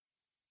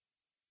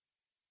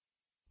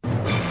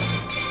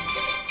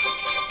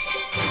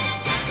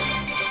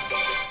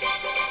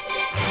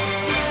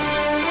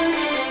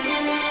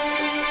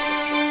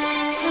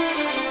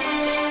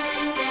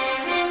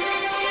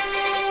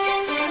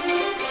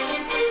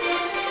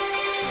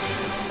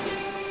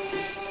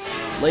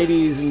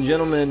Ladies and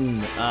gentlemen,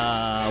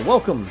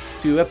 welcome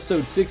to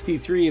episode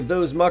 63 of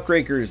Those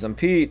Muckrakers. I'm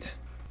Pete.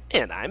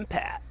 And I'm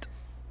Pat.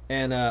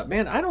 And,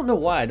 man, I don't know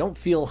why I don't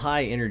feel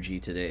high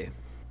energy today.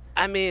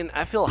 I mean,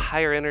 I feel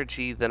higher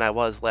energy than I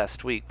was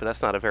last week, but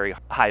that's not a very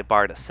high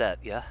bar to set,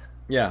 yeah?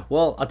 Yeah,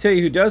 well, I'll tell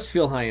you who does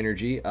feel high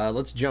energy.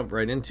 Let's jump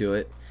right into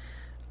it.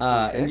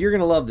 Okay. And you're going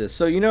to love this.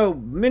 So,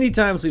 many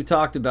times we've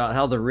talked about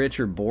how the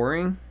rich are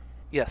boring.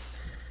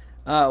 Yes.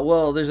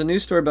 Well, there's a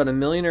news story about a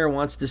millionaire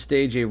wants to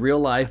stage a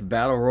real-life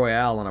battle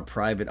royale on a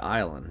private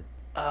island.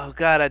 Oh,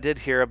 God, I did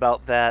hear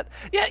about that.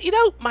 Yeah,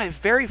 my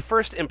very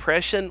first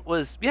impression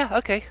was, yeah,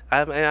 okay,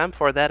 I'm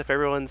for that if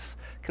everyone's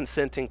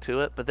consenting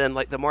to it. But then,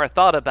 the more I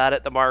thought about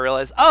it, the more I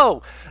realized,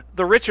 oh,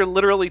 the rich are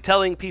literally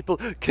telling people,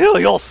 kill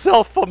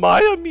yourself for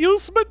my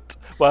amusement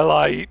while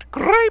I eat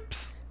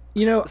grapes.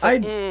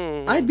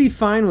 I'd be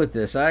fine with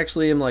this. I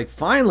actually am like,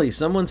 finally,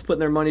 someone's putting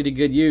their money to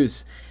good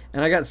use.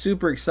 And I got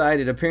super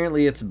excited.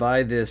 Apparently, it's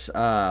by this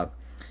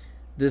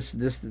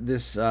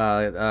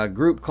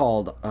group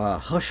called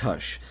Hush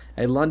Hush,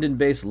 a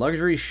London-based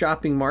luxury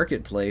shopping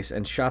marketplace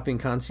and shopping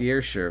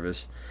concierge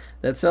service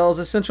that sells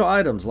essential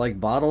items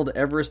like bottled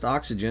Everest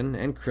oxygen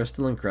and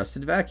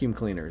crystal-encrusted vacuum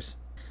cleaners.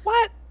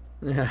 What?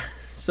 Yeah.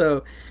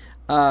 So,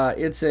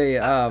 it's a.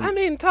 I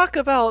mean, talk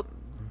about.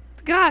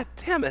 God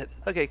damn it.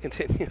 Okay,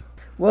 continue.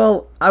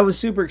 Well, I was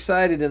super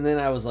excited, and then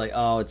I was like,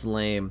 "Oh, it's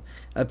lame."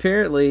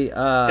 Apparently,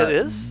 it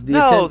is.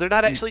 No, they're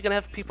not actually going to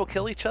have people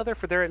kill each other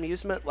for their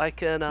amusement,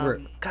 like in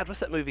God, what's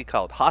that movie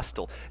called?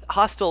 Hostel.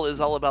 Hostel is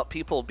all about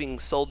people being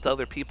sold to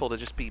other people to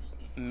just be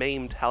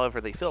maimed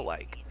however they feel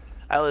like.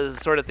 I was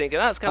sort of thinking,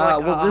 it's kind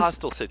of like a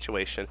Hostel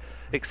situation,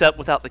 except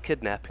without the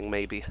kidnapping,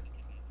 maybe.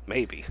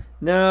 Maybe.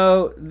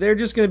 No, they're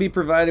just going to be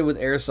provided with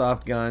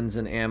airsoft guns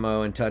and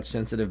ammo and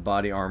touch-sensitive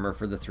body armor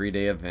for the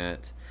 3-day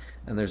event,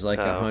 and there's like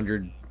a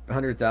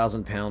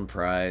 100,000-pound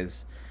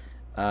prize.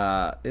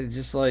 It's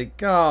just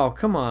like, oh,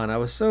 come on, I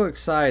was so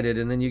excited,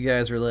 and then you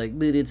guys were like,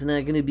 but it's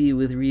not going to be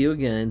with real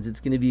guns,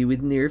 it's going to be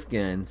with Nerf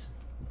guns.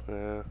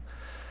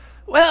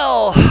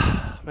 Well,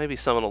 maybe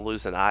someone will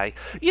lose an eye.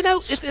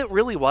 If it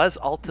really was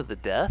all to the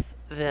death,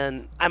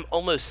 then I'm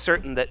almost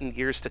certain that in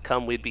years to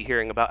come we'd be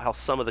hearing about how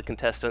some of the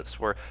contestants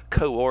were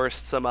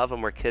coerced, some of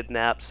them were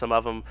kidnapped, some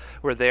of them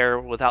were there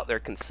without their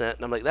consent.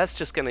 And I'm like, that's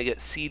just going to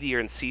get seedier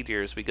and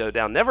seedier as we go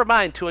down. Never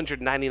mind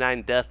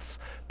 299 deaths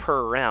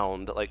per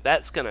round. Like,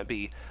 that's going to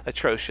be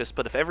atrocious.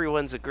 But if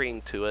everyone's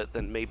agreeing to it,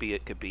 then maybe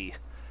it could be,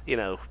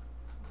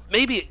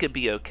 maybe it could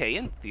be okay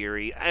in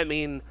theory. I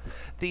mean,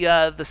 the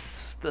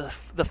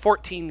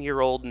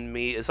 14-year-old in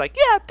me is like,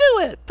 yeah, do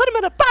it. Put him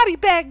in a body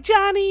bag,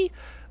 Johnny.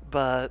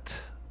 But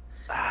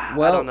I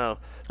don't know.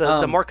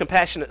 The more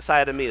compassionate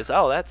side of me is,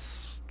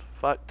 that's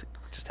fucked.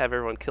 Just have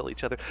everyone kill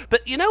each other.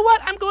 But you know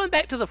what? I'm going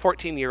back to the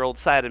 14-year-old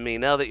side of me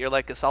now that you're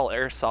like, it's all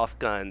airsoft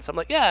guns. I'm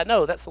like, yeah,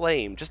 no, that's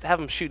lame. Just have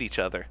them shoot each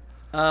other.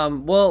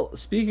 Well,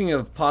 speaking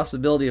of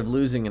possibility of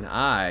losing an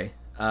eye,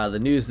 the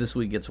news this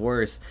week gets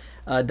worse.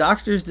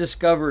 Doctors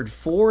discovered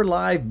 4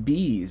 live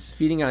bees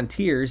feeding on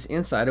tears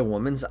inside a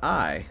woman's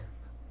eye.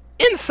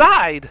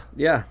 Inside?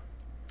 Yeah.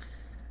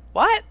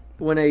 What?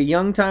 When a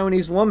young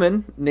Taiwanese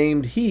woman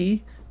named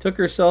He took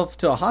herself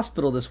to a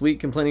hospital this week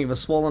complaining of a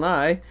swollen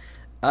eye,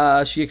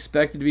 she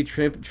expected to be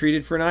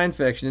treated for an eye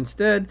infection.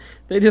 Instead,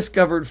 they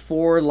discovered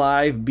 4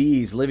 live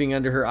bees living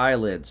under her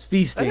eyelids,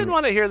 feasting. I didn't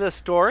want to hear this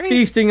story.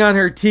 Feasting on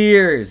her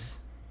tears.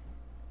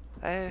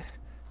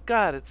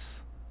 God, it's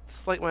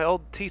like my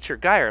old teacher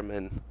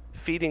Geierman,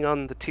 feeding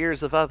on the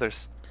tears of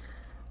others.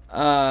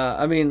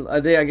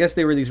 I guess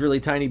they were these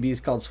really tiny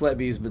bees called sweat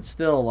bees, but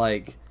still,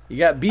 like, you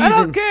got bees. I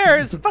don't care.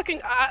 It's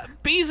fucking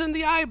bees in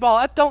the eyeball.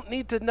 I don't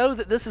need to know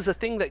that this is a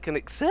thing that can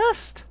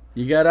exist.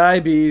 You got eye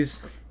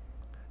bees.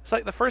 It's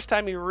like the first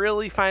time you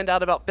really find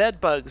out about bed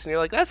bugs, and you're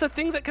like, that's a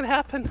thing that can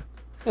happen.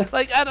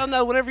 Like, I don't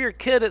know. Whenever you're a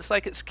kid, it's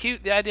like it's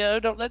cute. The idea,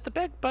 don't let the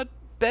bed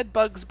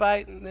bugs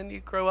bite, and then you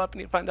grow up and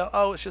you find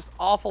out, it's just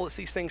awful. It's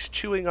these things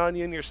chewing on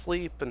you in your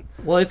sleep. And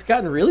well, it's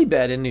gotten really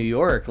bad in New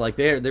York. Like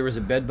there was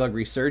a bed bug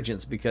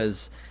resurgence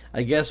because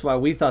I guess while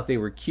we thought they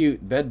were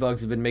cute, bed bugs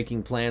have been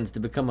making plans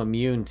to become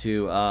immune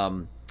to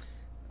like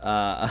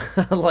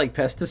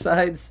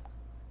pesticides.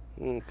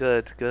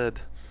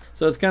 Good.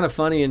 So it's kind of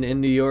funny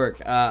in New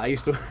York. I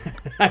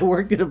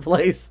worked at a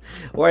place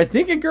where I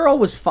think a girl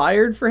was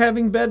fired for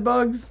having bed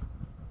bugs.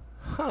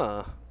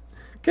 Huh.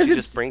 Because she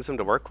just brings them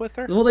to work with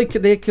her? Well,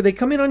 they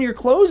come in on your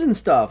clothes and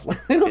stuff.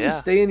 They don't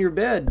just stay in your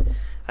bed.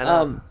 I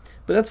know.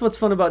 But that's what's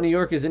fun about New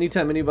York is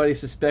anytime anybody's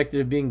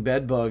suspected of being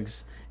bed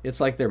bugs,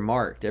 it's like they're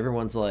marked.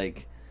 Everyone's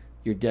like,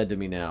 you're dead to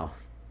me now.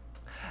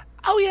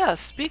 Oh, yeah.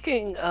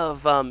 Speaking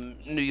of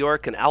New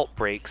York and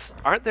outbreaks,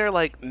 aren't there,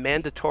 like,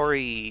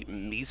 mandatory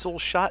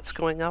measles shots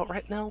going out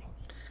right now?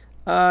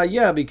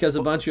 Yeah, because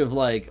a bunch of,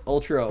 like,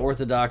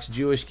 ultra-Orthodox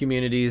Jewish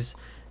communities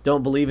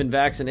don't believe in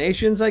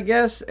vaccinations, I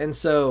guess, and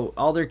so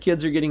all their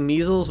kids are getting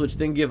measles, which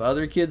then give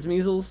other kids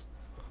measles.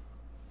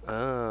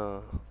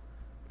 Oh.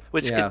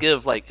 Which could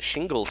give, like,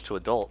 shingles to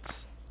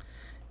adults.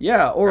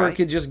 Yeah, or it right?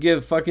 could just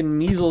give fucking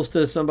measles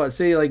to somebody.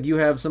 Say, like, you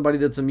have somebody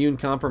that's immune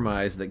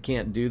compromised that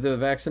can't do the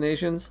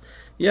vaccinations.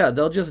 Yeah,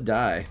 they'll just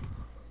die.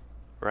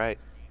 Right.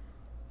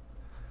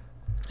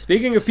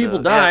 Speaking of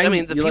people So yeah, I dying,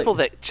 mean the you like. people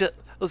that just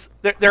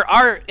there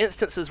are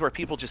instances where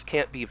people just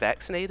can't be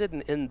vaccinated,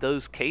 and in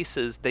those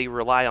cases they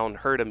rely on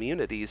herd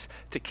immunities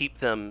to keep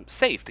them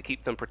safe, to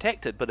keep them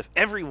protected. But if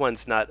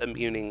everyone's not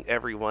immuning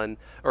everyone,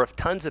 or if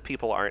tons of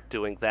people aren't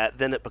doing that,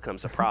 then it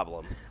becomes a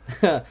problem.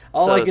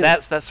 all I So can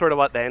that's sort of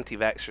what the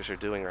anti-vaxxers are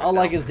doing right all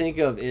I now. can think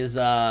of is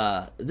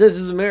this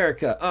is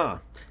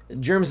America.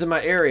 Germs in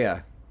my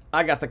area.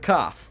 I got the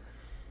cough.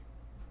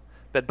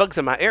 Bed bugs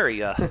in my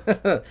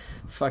area.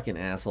 Fucking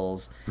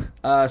assholes.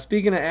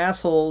 Speaking of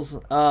assholes,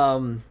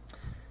 well,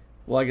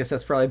 I guess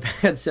that's probably a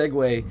bad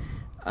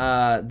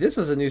segue. This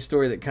was a news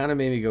story that kind of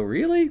made me go,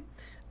 really?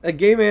 A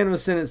gay man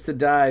was sentenced to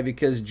die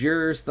because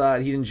jurors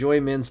thought he'd enjoy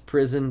men's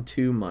prison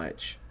too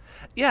much.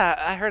 Yeah,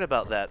 I heard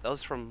about that. That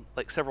was from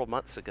like several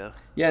months ago.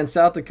 Yeah, in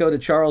South Dakota,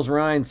 Charles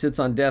Ryan sits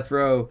on death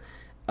row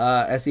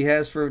as he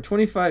has for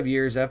 25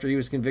 years after he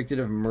was convicted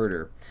of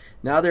murder.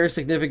 Now there are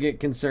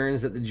significant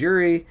concerns that the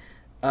jury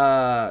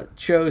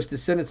chose to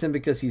sentence him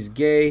because he's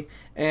gay.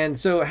 And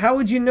so, how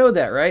would you know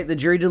that, right? The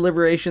jury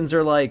deliberations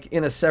are like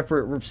in a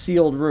separate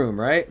sealed room,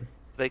 right?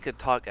 They could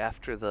talk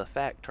after the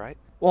fact, right?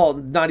 Well,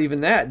 not even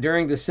that.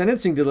 During the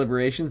sentencing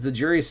deliberations, the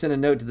jury sent a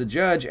note to the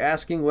judge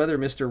asking whether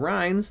Mr.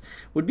 Rhines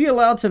would be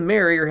allowed to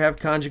marry or have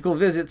conjugal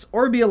visits,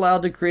 or be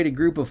allowed to create a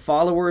group of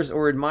followers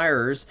or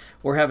admirers,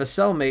 or have a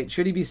cellmate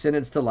should he be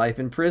sentenced to life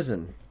in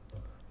prison.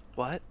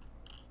 What?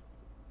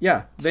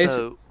 Yeah,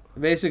 So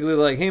basically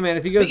like, hey man,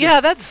 if he goes but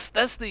yeah,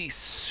 that's the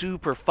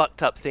super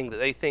fucked up thing that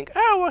they think.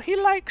 Oh well, he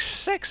likes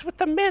sex with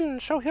the men,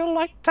 so he'll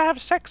like to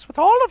have sex with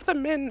all of the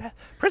men.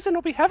 Prison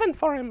will be heaven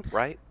for him,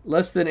 right?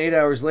 less than 8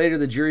 hours later,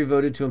 the jury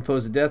voted to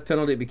impose the death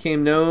penalty. It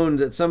became known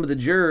that some of the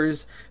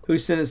jurors who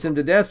sentenced him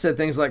to death said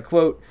things like,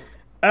 quote,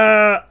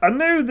 I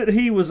knew that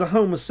he was a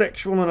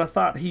homosexual and I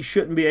thought he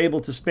shouldn't be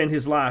able to spend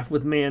his life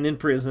with men in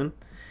prison.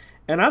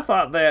 And I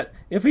thought that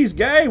if he's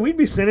gay, we'd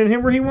be sending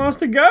him where he wants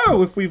to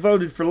go if we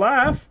voted for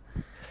life.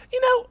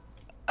 You know,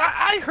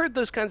 I heard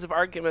those kinds of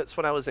arguments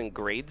when I was in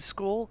grade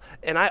school,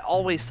 and I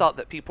always thought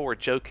that people were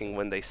joking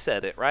when they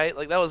said it, right?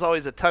 Like that was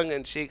always a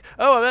tongue-in-cheek.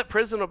 Oh, I bet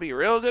prison will be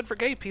real good for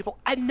gay people.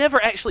 I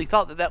never actually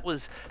thought that that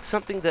was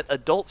something that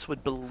adults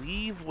would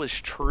believe was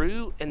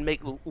true and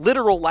make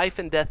literal life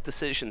and death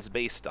decisions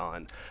based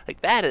on. Like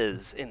that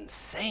is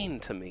insane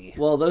to me.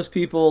 Well, those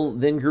people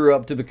then grew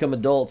up to become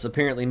adults,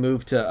 apparently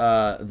moved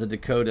to the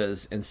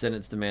Dakotas and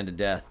sentenced a man to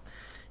death.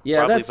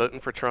 Yeah, Probably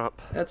voting for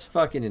Trump. that's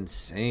fucking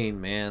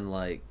insane, man.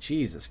 Like,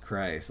 Jesus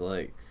Christ,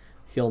 like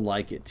he'll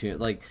like it too.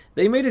 Like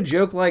they made a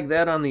joke like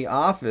that on The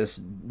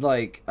Office,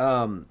 like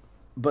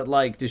but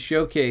like to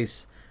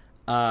showcase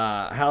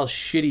how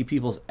shitty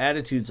people's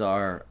attitudes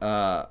are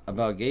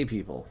about gay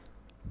people.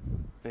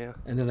 Yeah.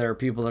 And then there are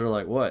people that are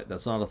like, "What?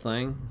 That's not a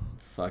thing?"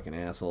 Fucking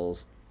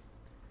assholes.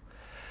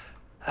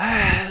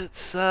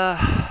 It's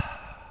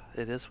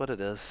it is what it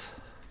is.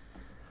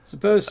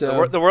 Suppose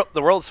so.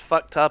 The world's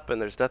fucked up,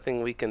 and there's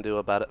nothing we can do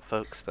about it,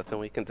 folks. Nothing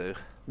we can do.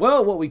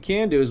 Well, what we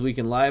can do is we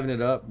can liven it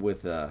up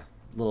with a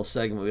little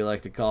segment we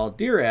like to call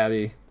Dear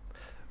Abby.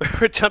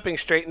 We're jumping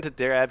straight into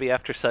Dear Abby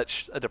after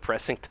such a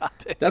depressing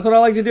topic. That's what I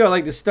like to do. I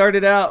like to start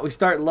it out. We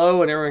start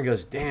low, and everyone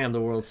goes, "Damn,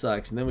 the world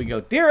sucks," and then we go,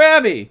 "Dear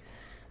Abby,"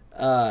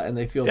 and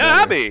they feel Dear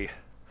better. Abby!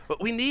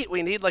 But we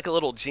need like a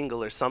little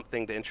jingle or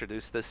something to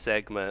introduce this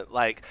segment.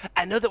 Like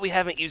I know that we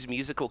haven't used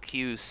musical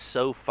cues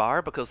so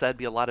far because that'd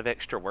be a lot of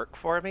extra work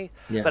for me.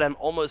 Yeah. But I'm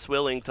almost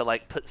willing to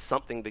like put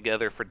something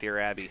together for Dear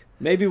Abby.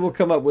 Maybe we'll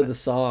come up with a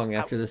song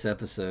after this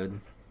episode.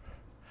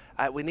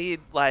 We need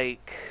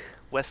like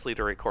Wesley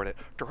to record it.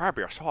 Dear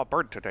Abby, I saw a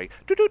bird today.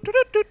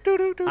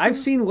 I've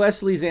seen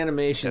Wesley's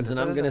animations, and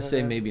I'm gonna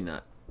say maybe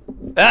not.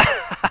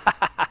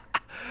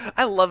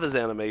 I love his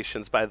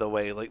animations, by the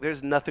way. Like,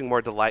 there's nothing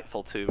more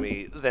delightful to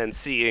me than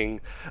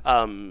seeing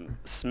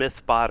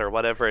Smithbot or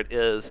whatever it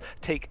is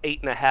take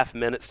 8.5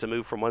 minutes to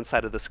move from one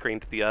side of the screen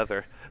to the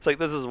other. It's like,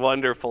 this is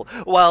wonderful.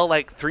 While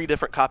like 3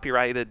 different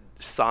copyrighted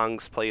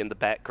songs play in the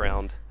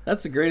background.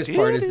 That's the greatest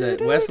part is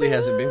that Wesley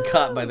hasn't been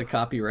caught by the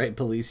copyright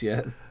police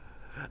yet.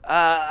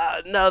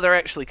 No, they're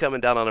actually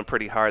coming down on him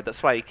pretty hard.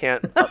 That's why you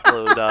can't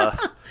upload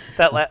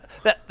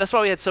that's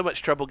why we had so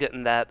much trouble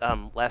getting that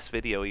last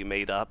video he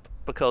made up,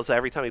 because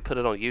every time he put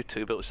it on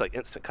YouTube, it was like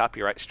instant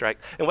copyright strike.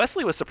 And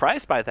Wesley was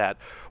surprised by that.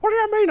 What do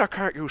you mean I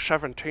can't use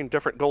 17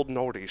 different golden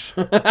oldies?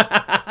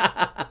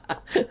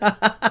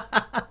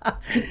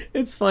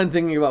 It's fun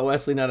thinking about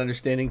Wesley not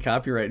understanding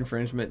copyright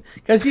infringement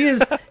because he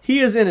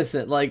is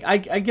innocent. Like I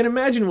can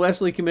imagine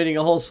Wesley committing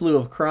a whole slew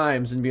of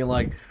crimes and being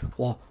like,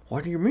 "Well,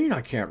 what do you mean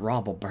I can't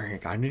rob a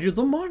bank? I needed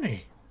the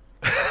money."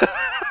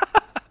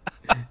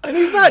 And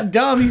he's not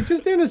dumb. He's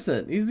just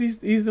innocent.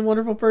 He's a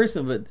wonderful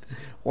person. But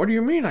what do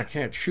you mean I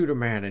can't shoot a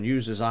man and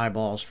use his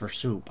eyeballs for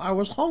soup? I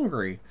was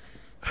hungry.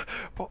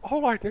 But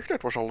all I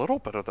needed was a little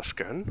bit of the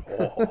skin.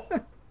 Oh.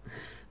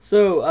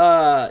 So,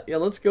 yeah,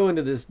 let's go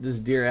into this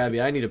Dear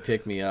Abby. I need to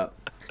pick me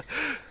up.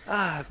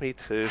 Me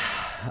too.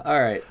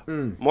 All right.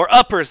 More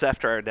uppers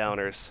after our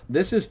downers.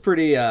 This is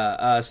pretty.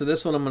 So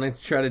this one I'm going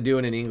to try to do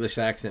in an English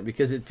accent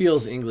because it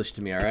feels English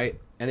to me. All right.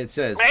 And it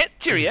says, All right,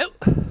 cheerio.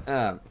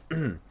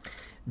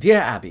 "Dear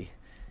Abby,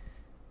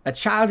 a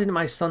child in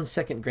my son's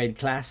second grade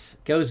class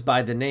goes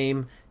by the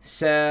name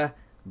Sir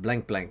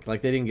blank blank.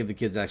 Like they didn't give the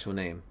kid's actual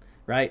name,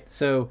 right?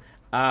 So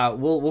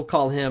we'll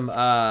call him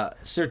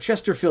Sir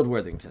Chesterfield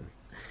Worthington.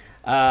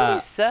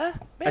 Please, sir,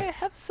 may I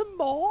have some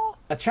more?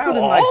 A child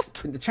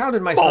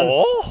in my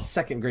son's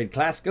second grade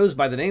class goes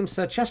by the name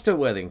Sir Chester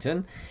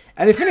Worthington,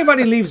 and if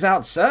anybody leaves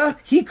out Sir,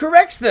 he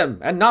corrects them,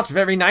 and not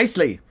very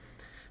nicely.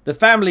 The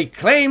family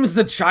claims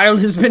the child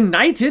has been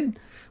knighted,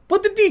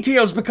 but the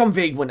details become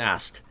vague when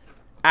asked.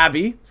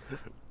 Abby,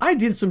 I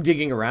did some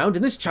digging around,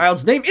 and this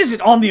child's name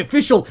isn't on the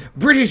official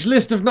British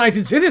list of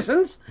knighted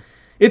citizens.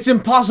 It's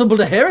impossible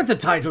to inherit the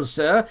title,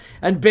 sir,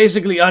 and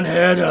basically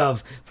unheard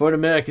of for an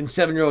American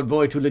 7-year-old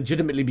boy to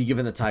legitimately be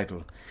given the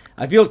title.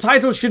 I feel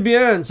titles should be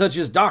earned, such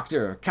as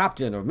Doctor,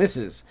 Captain, or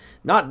Mrs.,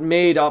 not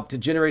made up to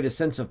generate a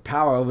sense of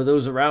power over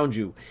those around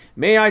you.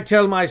 May I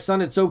tell my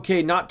son it's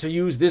okay not to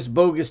use this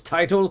bogus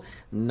title?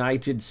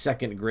 Knighted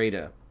second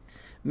grader."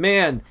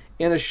 Man,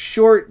 in a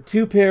short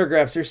 2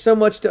 paragraphs, there's so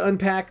much to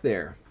unpack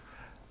there.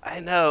 I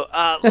know.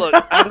 Look,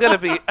 I'm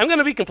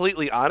gonna be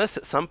completely honest.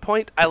 At some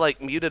point, I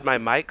muted my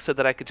mic so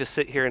that I could just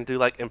sit here and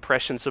do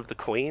impressions of the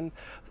Queen,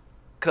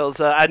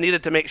 because I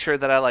needed to make sure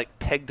that I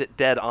pegged it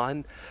dead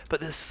on. But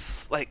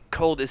this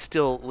cold is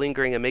still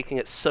lingering and making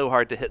it so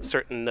hard to hit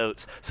certain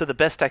notes. So the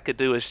best I could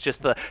do is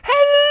just the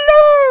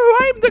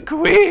 "Hello, I'm the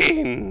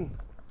Queen."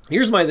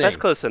 Here's my thing. That's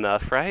close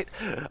enough, right?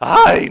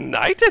 I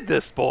knighted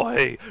this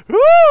boy.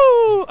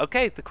 Woo!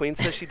 Okay, the Queen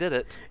says she did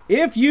it.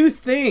 If you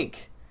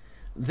think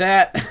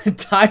that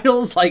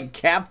titles like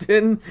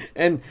captain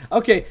and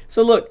okay,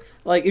 so look,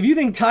 if you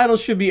think titles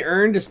should be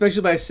earned,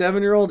 especially by a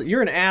 7-year-old,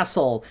 you're an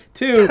asshole.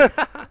 2,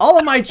 all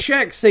of my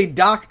checks say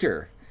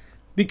doctor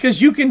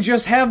because you can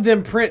just have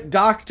them print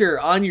doctor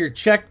on your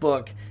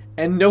checkbook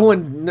and no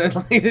one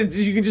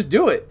you can just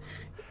do it.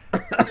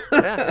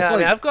 Yeah. I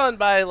mean, I've gone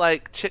by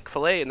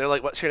Chick-fil-A and they're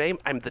like, "What's your name?"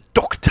 "I'm the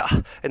doctor,"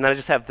 and then I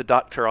just have the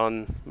doctor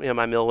on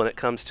my meal when it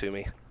comes to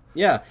me.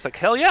 Yeah. It's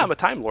hell yeah, I'm a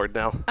Time Lord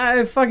now.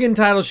 Fucking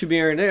title should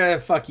be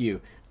earned. Fuck you.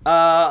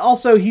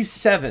 Also, he's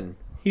 7.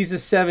 He's a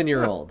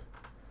 7-year-old.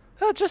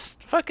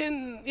 Just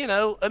fucking,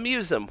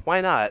 amuse him. Why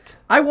not?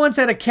 I once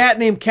had a cat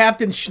named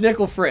Captain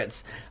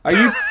Schnickelfritz.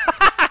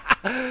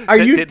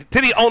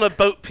 Did he own a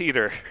boat,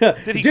 Peter?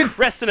 Did he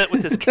crescent it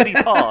with his kitty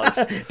paws?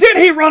 Did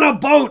he run a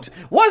boat?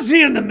 Was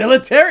he in the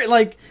military?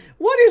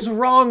 What is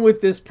wrong with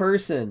this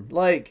person?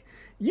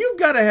 You've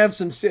got to have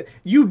some...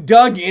 You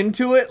dug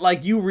into it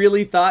you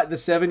really thought the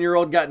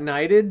 7-year-old got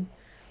knighted?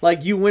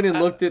 You went and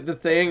looked at the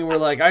thing and were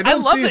like, I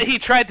love that he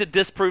tried to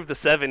disprove the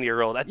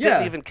 7-year-old. I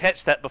didn't even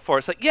catch that before.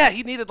 It's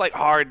he needed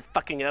hard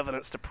fucking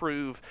evidence to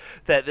prove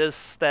that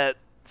that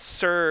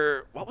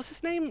Sir... What was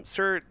his name?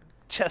 Sir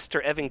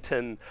Chester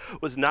Evington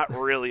was not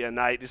really a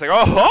knight. He's like,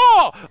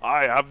 "Oh,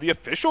 I have the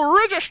official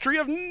registry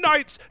of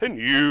knights, and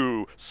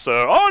you,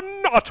 sir, are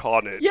not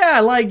on it."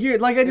 Yeah, I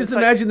just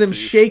imagine them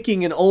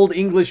shaking an old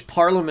English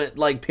Parliament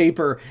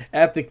paper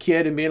at the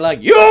kid and being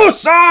like, "You,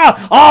 sir,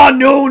 are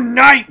no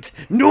knight,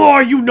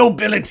 nor you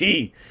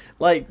nobility."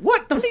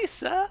 What the? Please,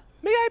 sir,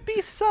 may I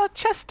be Sir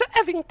Chester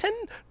Evington?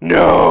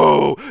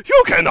 "No,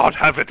 you cannot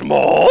have it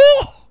more."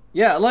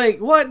 Yeah,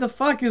 what the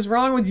fuck is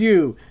wrong with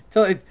you?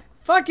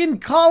 Fucking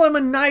call him a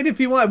knight if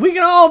you want. We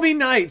can all be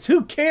knights.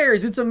 Who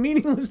cares? It's a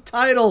meaningless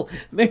title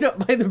made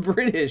up by the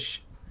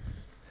British.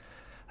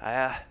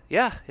 Yeah.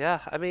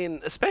 I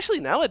mean, especially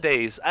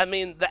nowadays. I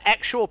mean, the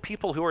actual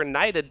people who are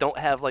knighted don't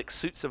have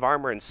suits of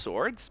armor and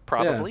swords,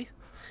 probably. Yeah.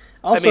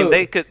 Also, I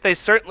mean, they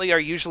certainly are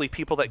usually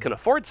people that can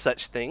afford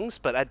such things,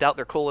 but I doubt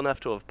they're cool enough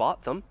to have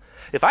bought them.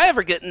 If I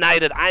ever get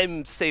knighted,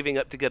 I'm saving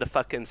up to get a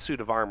fucking suit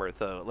of armor,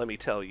 though, let me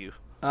tell you.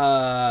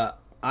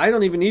 I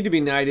don't even need to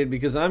be knighted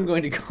because I'm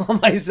going to call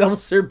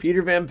myself Sir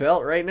Peter Van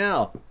Pelt right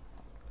now.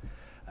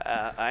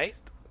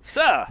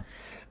 Sir.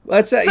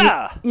 That's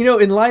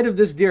in light of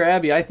this, Dear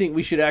Abby, I think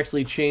we should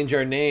actually change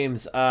our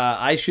names.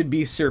 I should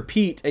be Sir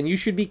Pete, and you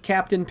should be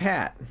Captain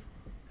Pat.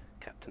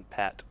 Captain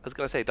Pat. I was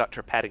going to say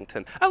Dr.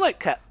 Paddington. I like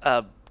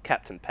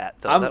Captain Pat,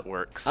 though. That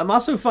works. I'm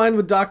also fine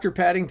with Dr.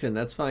 Paddington.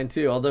 That's fine,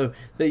 too. Although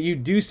that you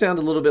do sound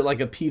a little bit like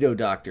a pedo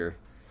doctor.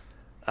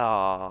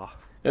 Aww.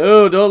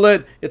 Oh, don't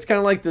let... It's kind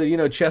of like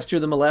the, Chester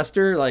the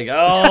Molester.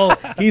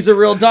 He's a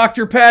real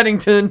Dr.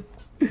 Paddington.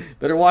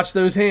 Better watch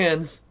those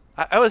hands.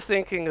 I was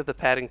thinking of the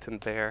Paddington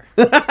Bear.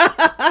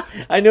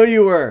 I know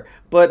you were,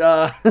 but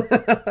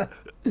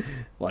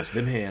watch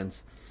them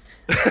hands.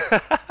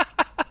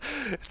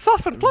 It's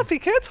soft and fluffy,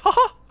 kids.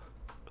 Haha.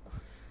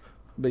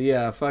 But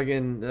yeah,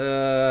 fucking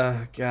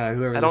God,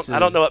 whoever this is. I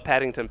don't know what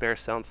Paddington Bear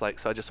sounds like,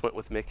 so I just went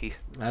with Mickey.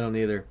 I don't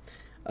either.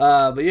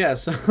 But yeah,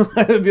 so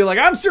I would be like,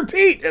 "I'm Sir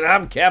Pete, and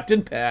I'm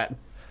Captain Pat."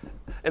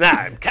 And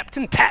I'm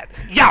Captain Pat.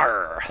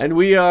 Yar! And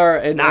we are...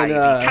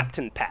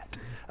 Captain Pat.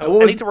 I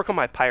need to work on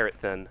my pirate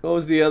then. What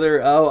was the other...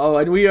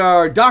 and we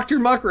are Dr.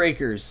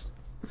 Muckrakers.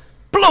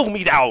 Blow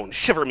me down,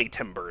 shiver me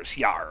timbers,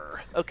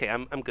 yar. Okay,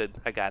 I'm good.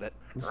 I got it.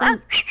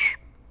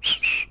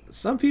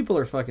 Some people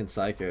are fucking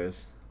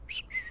psychos.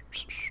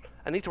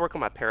 I need to work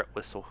on my parrot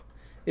whistle.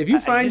 If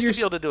you find I used to be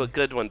able to do a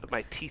good one, but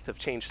my teeth have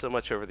changed so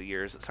much over the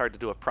years, it's hard to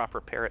do a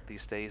proper parrot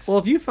these days. Well,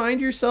 if you find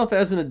yourself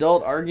as an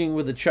adult arguing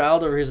with a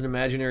child over his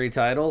imaginary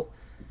title,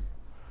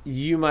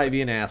 you might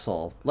be an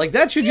asshole. Like,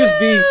 that should just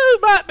be... You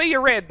might be a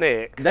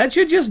redneck. That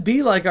should just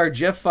be like our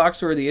Jeff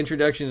Foxworthy the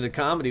introduction to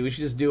comedy. We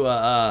should just do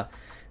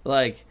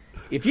like,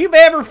 if you've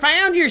ever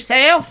found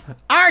yourself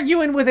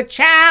arguing with a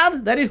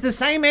child that is the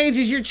same age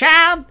as your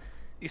child,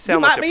 you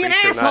might be an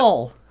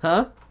asshole.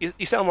 Huh?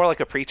 You sound more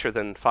like a preacher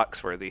than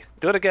Foxworthy.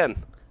 Do it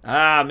again.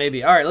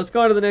 Maybe. All right, let's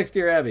go on to the next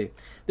Dear Abby.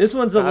 This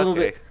one's a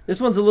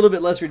little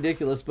bit less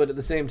ridiculous, but at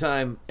the same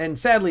time, and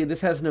sadly,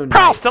 this has no name.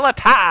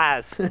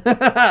 Proselytize!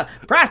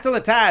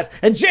 Proselytize!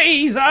 And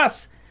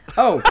Jesus!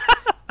 Oh,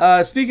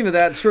 speaking of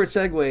that, short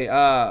segue,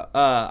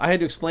 I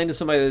had to explain to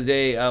somebody the other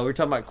day, we were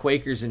talking about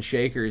Quakers and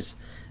Shakers,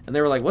 and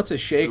they were like, what's a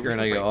Shaker?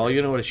 And I go, oh,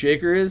 you know what a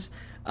Shaker is?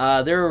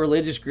 They're a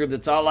religious group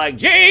that's all like,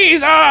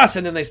 Jesus!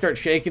 And then they start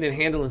shaking and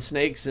handling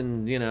snakes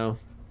and, you know...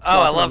 Oh,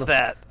 I love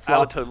that. I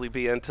would totally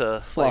be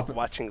into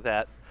watching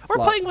that. Or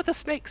playing with the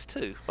snakes,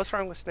 too. What's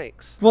wrong with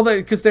snakes? Well,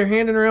 because they're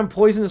handing around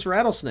poisonous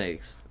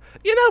rattlesnakes.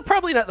 You know,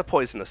 probably not the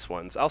poisonous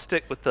ones. I'll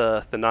stick with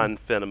the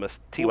non-venomous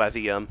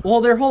TYVM.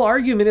 Well, their whole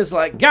argument is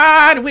like,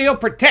 God will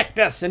protect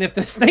us, and if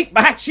the snake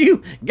bites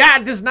you,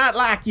 God does not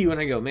like you.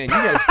 And I go, man,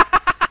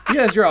 you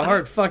guys draw a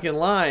hard fucking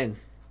line.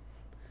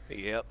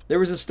 Yep. There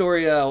was a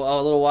story a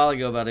little while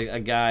ago about a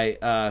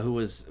guy who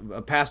was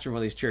a pastor of one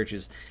of these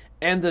churches,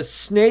 and the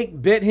snake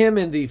bit him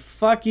in the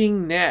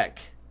fucking neck.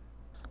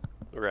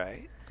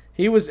 Right.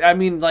 He was, I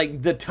mean,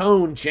 like, the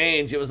tone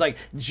changed. It was like,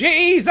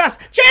 Jesus,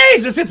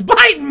 it's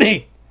biting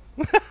me!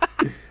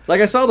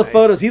 Like, I saw the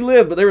photos. He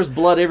lived, but there was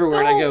blood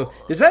everywhere, and I go,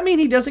 does that mean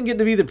he doesn't get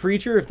to be the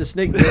preacher if the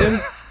snake bit him?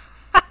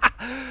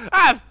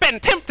 I've been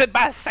tempted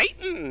by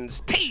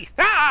Satan's teeth!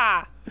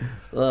 Ah!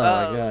 Oh,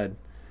 my God.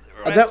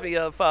 Reminds me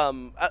of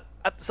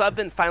so I've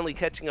been finally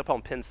catching up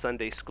on Penn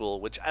Sunday School,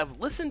 which I've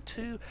listened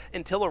to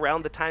until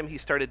around the time he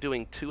started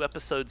doing 2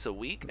 episodes a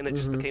week, and it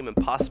just became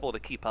impossible to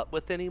keep up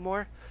with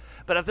anymore.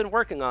 But I've been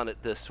working on it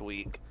this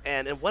week,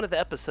 and in one of the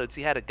episodes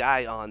he had a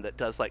guy on that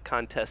does like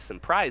contests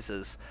and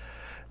prizes,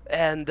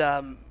 and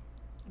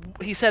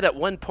he said at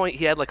one point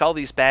he had like all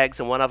these bags,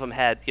 and one of them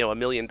had, you know, $1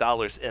 million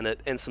in it,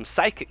 and some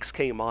psychics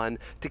came on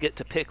to get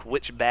to pick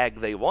which bag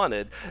they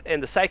wanted,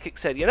 and the psychic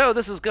said, you know,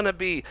 this is going to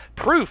be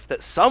proof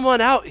that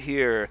someone out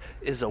here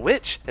is a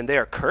witch and they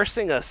are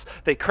cursing us.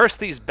 They curse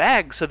these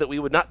bags so that we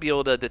would not be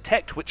able to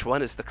detect which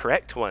one is the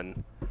correct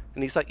one.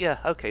 And he's like, yeah,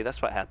 okay,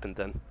 that's what happened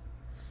then.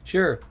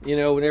 Sure. You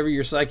know, whenever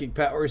your psychic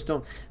powers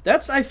don't...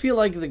 That's, I feel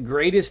like, the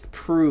greatest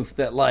proof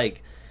that,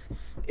 like,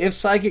 if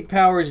psychic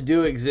powers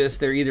do exist,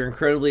 they're either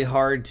incredibly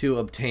hard to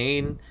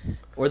obtain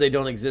or they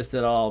don't exist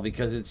at all,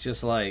 because it's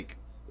just like,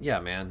 yeah,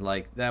 man,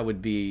 like, that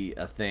would be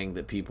a thing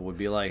that people would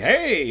be like,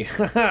 hey!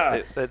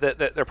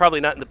 They're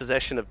probably not in the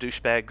possession of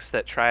douchebags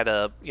that try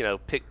to, you know,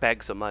 pick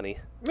bags of money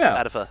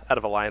out of a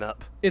lineup.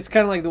 It's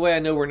kind of like the way I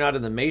know we're not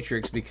in the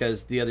Matrix,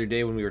 because the other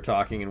day when we were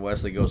talking and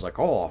Wesley goes like,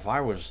 oh,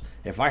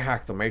 if I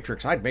hacked the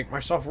Matrix, I'd make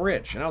myself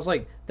rich. And I was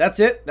like, that's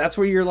it? That's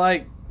where you're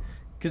like...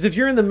 Because if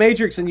you're in the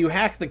Matrix and you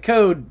hack the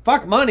code,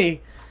 fuck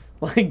money.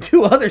 Like,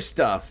 do other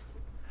stuff.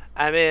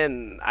 I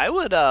mean, I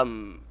would, oh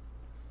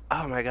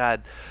my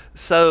God.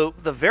 So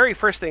the very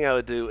first thing I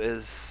would do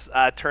is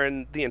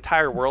turn the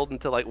entire world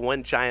into like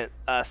one giant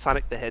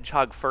Sonic the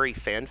Hedgehog furry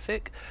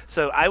fanfic.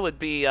 So I would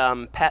be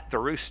Pat the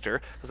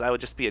Rooster, because I would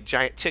just be a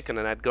giant chicken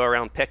and I'd go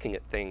around pecking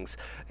at things.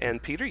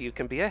 And Peter, you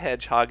can be a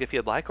hedgehog if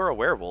you'd like, or a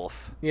werewolf.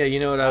 Yeah, you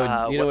know what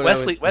I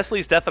would...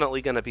 Wesley's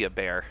definitely going to be a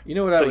bear. You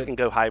know what so he can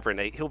go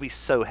hibernate. He'll be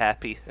so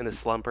happy in his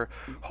slumber.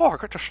 Oh, I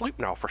got to sleep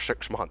now for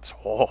 6 months.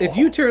 Oh. If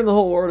you turn the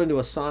whole world into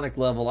a Sonic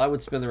level, I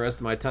would spend the rest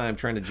of my time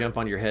trying to jump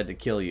on your head to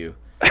kill you.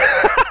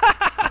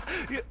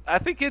 I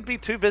think you'd be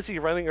too busy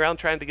running around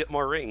trying to get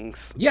more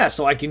rings. Yeah,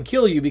 so I can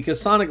kill you because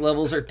Sonic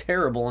levels are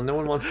terrible and no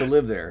one wants to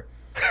live there.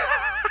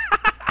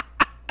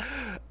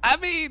 I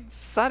mean,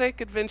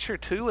 Sonic Adventure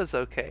 2 is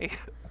okay.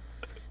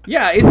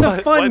 Yeah, it's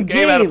a fun one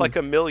game out of like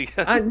a million.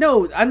 I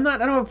don't have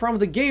a problem with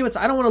the game.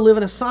 I don't want to live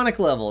in a Sonic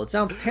level. It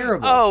sounds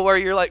terrible. Oh, where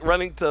you're like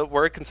running to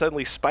work and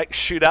suddenly spikes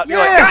shoot out and you're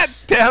like, God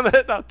damn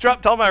it, I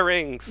dropped all my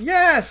rings.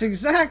 Yes,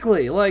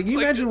 exactly. Like, you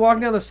imagine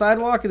walking down the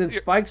sidewalk and then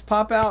spikes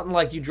pop out and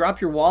like you drop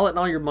your wallet and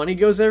all your money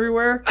goes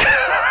everywhere?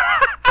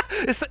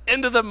 It's the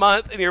end of the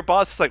month and your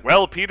boss is like,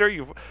 well, Peter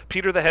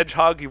the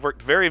Hedgehog, you've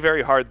worked very,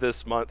 very hard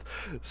this month.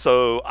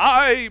 So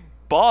I...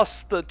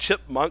 boss the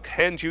chipmunk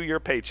hand you your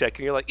paycheck,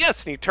 and you're like, yes,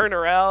 and you turn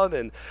around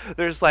and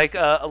there's like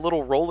a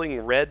little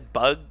rolling red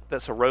bug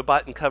that's a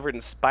robot and covered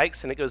in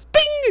spikes, and it goes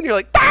bing, and you're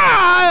like,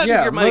 ah, and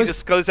your money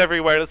just goes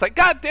everywhere, and it's like,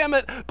 God damn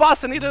it,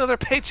 boss, I need another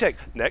paycheck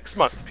next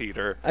month,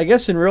 Peter. I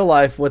guess in real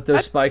life what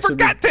those spikes would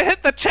be... forgot to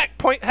hit the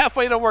checkpoint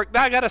halfway to work,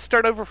 now I gotta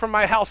start over from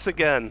my house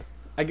again.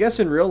 I guess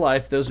in real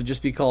life those would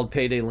just be called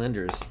payday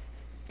lenders.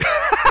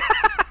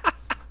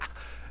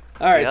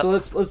 All right, Yep. so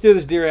let's do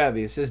this, Dear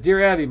Abby. It says,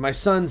 Dear Abby, my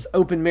son's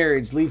open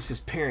marriage leaves his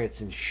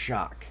parents in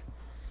shock.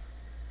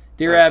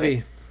 Dear Okay.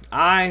 Abby,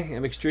 I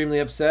am extremely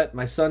upset.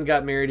 My son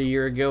got married a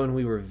year ago, and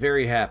we were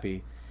very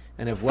happy,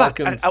 and have Fuck,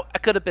 welcomed. I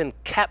could have been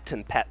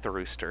Captain Pat the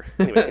Rooster.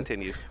 Anyway,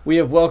 continue. We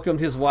have welcomed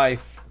his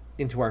wife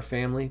into our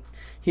family.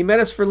 He met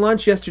us for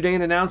lunch yesterday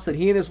and announced that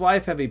he and his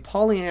wife have a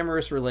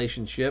polyamorous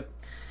relationship.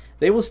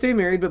 They will stay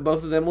married, but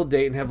both of them will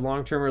date and have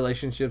long-term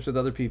relationships with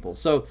other people.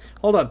 So,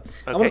 hold on.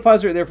 I want to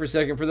pause right there for a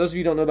second. For those of you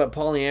who don't know about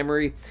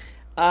polyamory,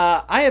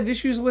 I have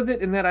issues with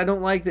it in that I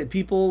don't like that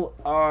people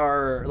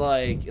are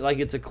like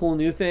it's a cool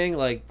new thing.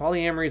 Like,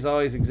 polyamory's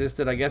always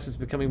existed. I guess it's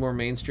becoming more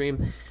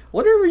mainstream.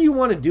 Whatever you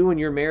want to do in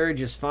your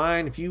marriage is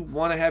fine. If you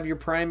want to have your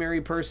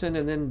primary person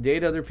and then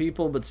date other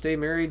people but stay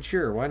married,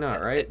 sure, why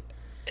not, right?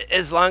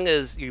 As long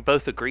as you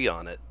both agree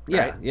on it.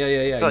 Yeah, right?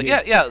 yeah. So,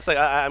 yeah. It's like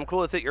I'm cool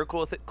with it. You're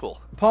cool with it.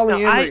 Cool.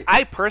 Polyamory. Now,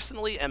 I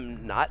personally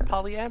am not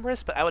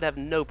polyamorous, but I would have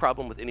no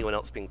problem with anyone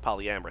else being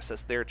polyamorous.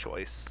 That's their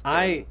choice.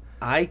 I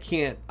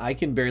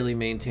can barely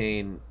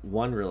maintain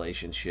one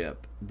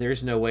relationship.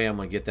 There's no way I'm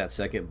gonna get that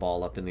second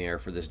ball up in the air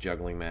for this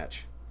juggling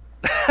match.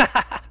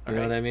 You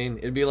know what I mean?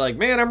 It'd be like,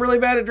 man, I'm really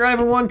bad at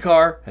driving one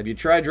car. Have you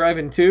tried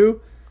driving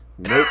two?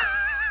 Nope.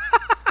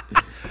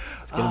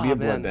 It's gonna be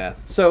a bloodbath.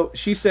 So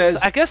she says, So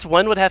I guess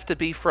one would have to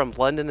be from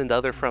London and the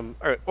other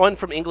or one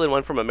from England,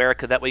 one from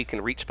America. That way you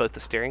can reach both the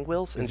steering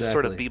wheels and just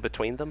sort of Exactly. be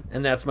between them.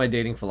 and that's my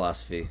dating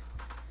philosophy.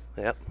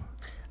 Yep.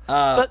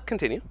 Uh, But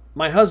continue.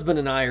 My husband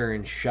and I are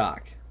in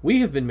shock. We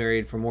have been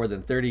married for more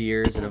than 30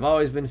 years and have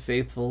always been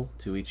faithful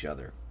to each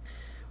other.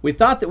 We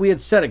thought that we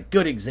had set a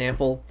good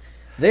example.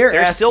 They're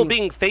asking, still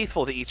being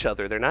faithful to each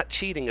other. They're not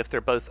cheating if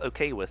they're both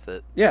okay with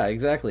it. Yeah,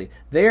 exactly.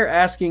 They are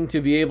asking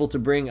to be able to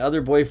bring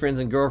other boyfriends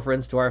and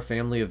girlfriends to our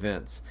family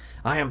events.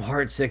 I am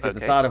heartsick at the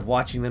Okay. thought of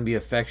watching them be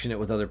affectionate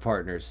with other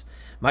partners.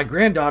 My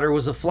granddaughter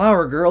was a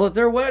flower girl at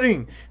their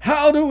wedding.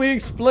 How do we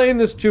explain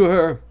this to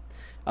her?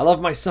 I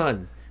love my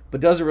son, but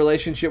does a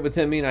relationship with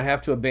him mean I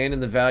have to abandon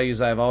the values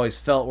I have always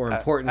felt were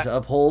important to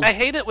uphold? I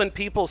hate it when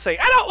people say,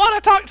 I don't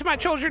want to talk to my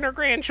children or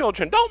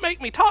grandchildren. Don't make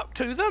me talk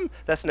to them.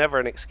 That's never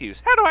an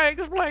excuse. How do I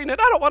explain it?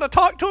 I don't want to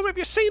talk to them. Have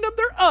you seen them?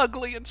 They're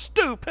ugly and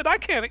stupid. I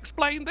can't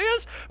explain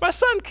this. My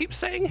son keeps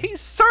saying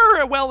he's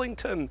Sir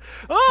Wellington.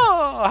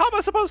 Oh, how am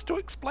I supposed to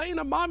explain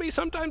a mommy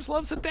sometimes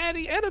loves a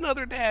daddy and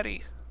another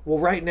daddy? Well,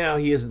 right now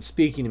he isn't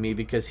speaking to me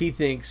because he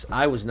thinks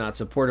I was not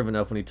supportive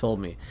enough when he told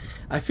me.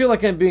 I feel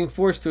like I'm being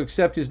forced to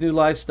accept his new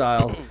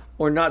lifestyle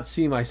or not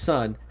see my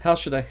son. How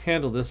should I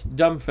handle this?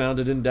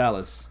 Dumbfounded in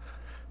Dallas.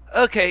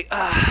 Okay,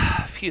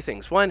 a few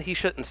things. One, he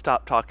shouldn't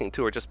stop talking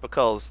to her just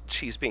because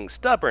she's being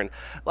stubborn.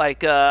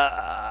 Like,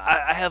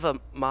 I have a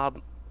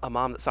mom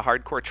that's a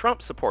hardcore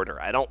Trump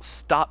supporter. I don't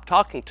stop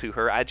talking to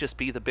her. I just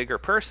be the bigger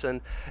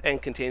person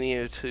and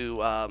continue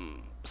to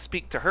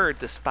speak to her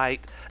despite.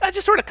 I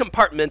just sort of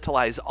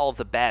compartmentalize all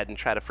the bad and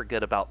try to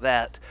forget about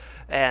that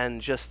and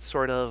just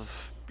sort of,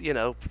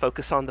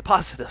 focus on the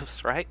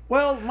positives, right?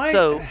 Well,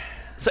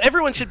 So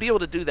everyone should be able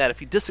to do that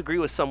if you disagree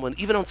with someone,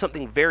 even on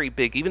something very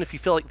big, even if you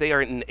feel like they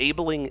are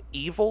enabling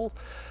evil.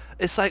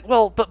 It's like,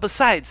 well, but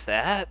besides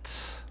that,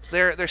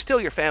 they're still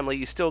your family.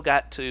 You still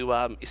got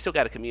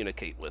to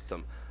communicate with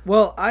them.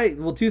 Well,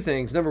 two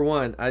things. Number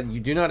one, you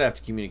do not have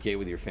to communicate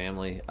with your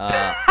family.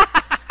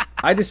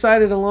 I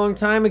decided a long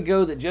time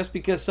ago that just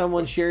because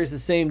someone shares the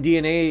same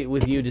DNA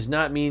with you does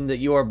not mean that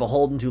you are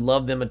beholden to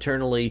love them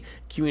eternally,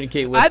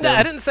 communicate with them.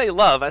 I didn't say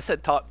love. I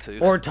said talk to.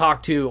 Or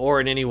talk to, or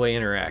in any way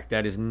interact.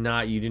 That is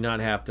not, you do not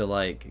have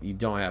to, you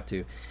don't have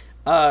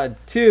to.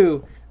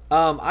 Two,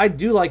 I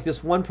do like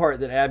this one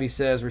part that Abby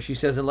says where she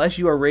says, unless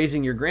you are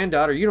raising your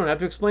granddaughter, you don't have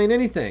to explain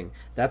anything.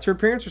 That's her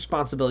parents'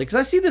 responsibility. Because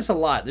I see this a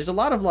lot. There's a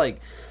lot of,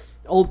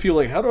 old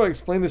people how do I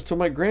explain this to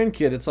my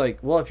grandkid? It's like,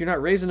 well, if you're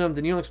not raising them,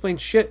 then you don't explain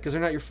shit because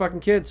they're not your fucking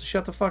kids. So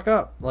shut the fuck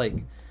up.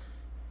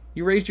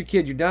 You raised your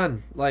kid, you're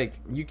done.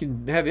 You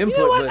can have input,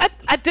 You know what? but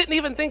I didn't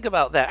even think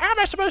about that. How am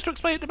I supposed to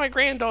explain it to my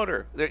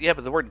granddaughter? Yeah,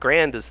 but the word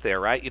grand is there,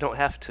 right? You don't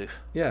have to.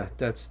 yeah,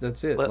 that's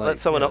it. Let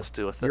someone else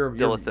deal with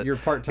it. You're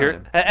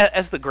part-time.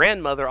 As the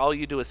grandmother, all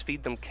you do is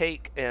feed them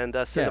cake and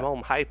send Yeah. them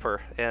home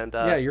hyper and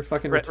you're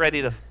fucking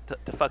ready to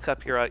fuck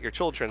up your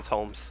children's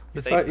homes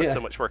that they put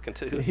so much work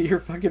into. You're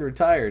fucking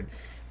retired.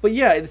 But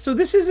yeah, so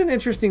this is an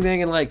interesting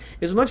thing, and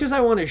as much as I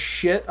want to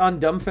shit on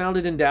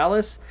Dumbfounded in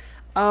Dallas,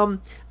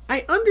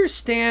 I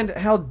understand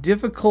how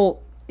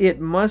difficult it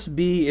must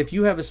be if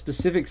you have a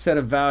specific set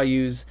of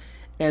values,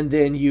 and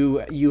then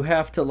you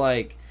have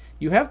to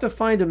you have to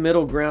find a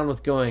middle ground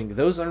with going,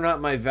 those are not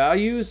my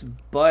values,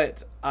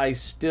 but I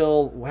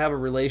still have a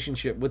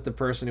relationship with the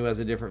person who has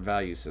a different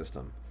value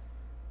system.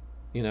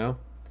 Yeah.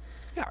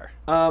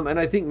 And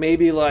I think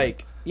maybe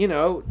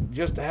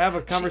just to have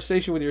a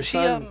conversation with your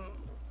son.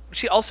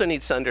 She also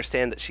needs to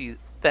understand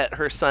that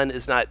her son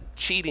is not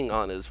cheating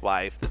on his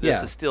wife. That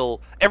this is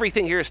still,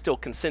 everything here is still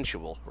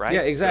consensual, right?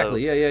 Yeah,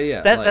 exactly. So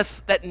yeah.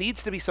 That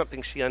needs to be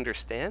something she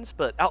understands.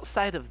 But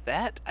outside of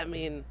that, I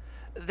mean,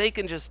 they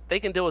can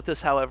deal with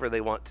this however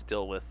they want to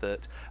deal with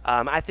it.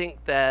 I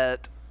think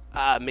that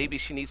maybe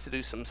she needs to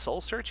do some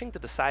soul searching to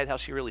decide how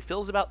she really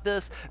feels about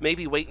this.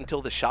 Maybe wait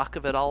until the shock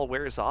of it all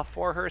wears off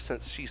for her,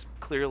 since she's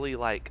clearly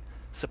like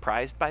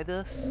surprised by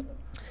this.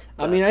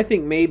 I mean, I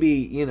think maybe,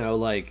 you know,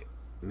 like,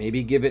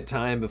 maybe give it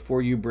time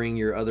before you bring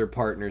your other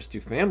partners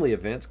to family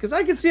events, because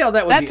I can see how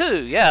that would That be.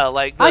 too, yeah.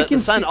 Like the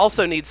son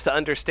also needs to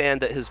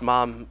understand that his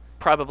mom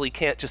probably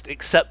can't just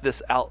accept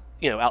this out,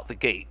 out the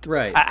gate.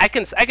 Right. I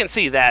can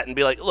see that and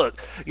be like,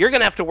 look, you're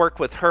gonna have to work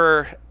with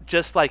her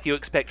just like you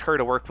expect her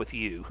to work with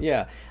you.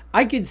 Yeah,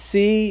 I could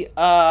see,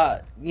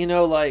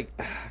 like,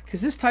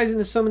 because this ties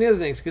into so many other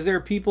things. Because there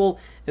are people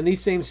in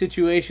these same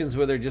situations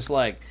where they're just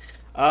like,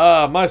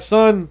 my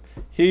son,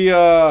 he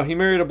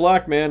married a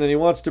black man and he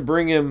wants to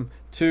bring him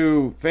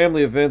to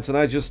family events, and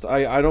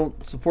I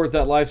don't support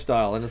that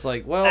lifestyle. And it's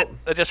like, well,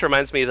 that just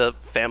reminds me of the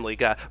Family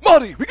Guy.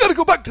 Marty, we gotta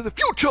go back to the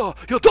future.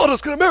 Your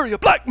daughter's gonna marry a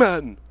black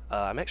man.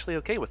 I'm actually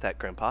okay with that,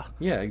 Grandpa.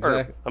 Yeah,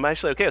 exactly. I'm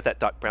actually okay with that,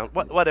 Doc Brown.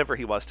 Whatever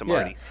he was to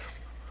Marty. Yeah.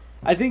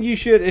 I think you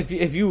should,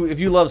 if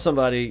you love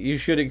somebody, you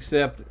should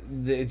accept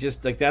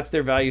just like that's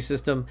their value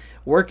system.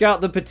 Work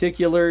out the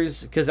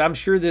particulars, because I'm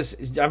sure this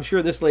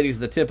lady's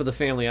the tip of the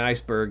family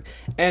iceberg,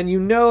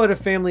 and at a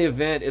family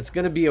event it's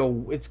gonna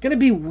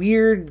be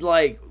weird,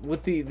 like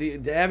with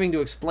the having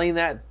to explain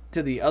that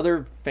to the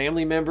other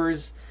family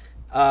members.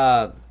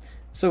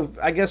 So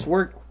I guess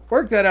work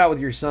that out with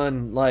your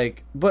son,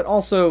 like, but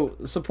also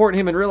support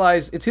him and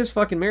realize it's his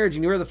fucking marriage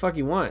and you whatever the fuck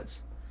he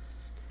wants.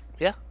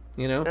 Yeah.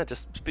 Yeah,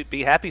 just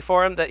be happy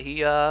for him that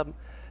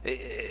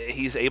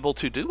he's able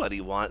to do what he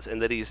wants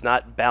and that he's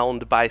not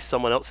bound by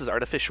someone else's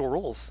artificial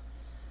rules.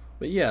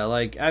 But yeah,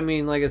 like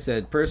I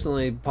said,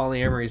 personally,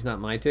 polyamory is not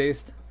my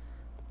taste.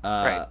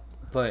 Right.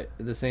 But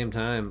at the same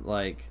time,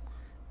 like,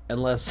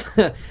 unless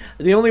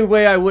the only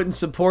way I wouldn't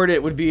support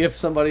it would be if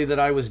somebody that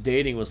I was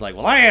dating was like,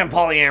 "Well, I am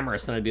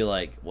polyamorous," and I'd be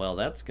like, "Well,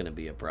 that's going to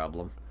be a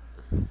problem."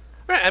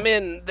 Right, I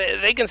mean,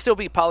 they can still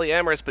be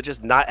polyamorous, but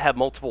just not have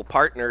multiple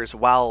partners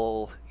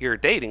while you're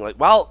dating. Like,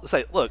 it's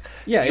like, look,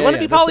 you want to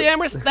be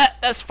polyamorous?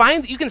 That's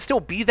fine. You can still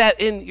be that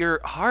in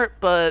your heart,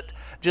 but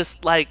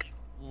just like,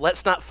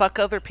 let's not fuck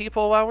other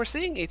people while we're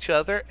seeing each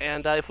other.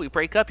 And if we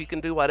break up, you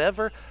can do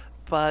whatever.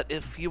 But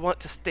if you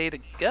want to stay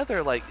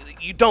together, like,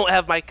 you don't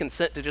have my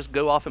consent to just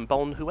go off and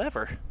bone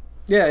whoever.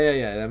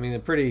 Yeah. I mean,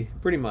 pretty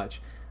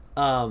much.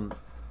 Like,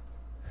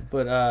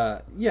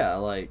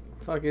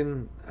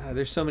 fucking,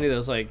 there's so many of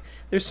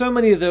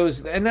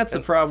those, and that's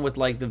the problem with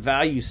like the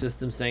value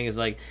system saying is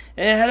like,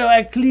 how do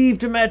I cleave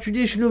to my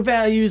traditional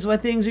values while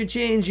things are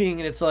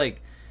changing? And it's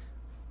like,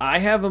 I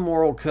have a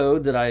moral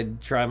code that I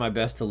try my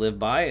best to live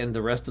by, and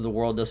the rest of the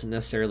world doesn't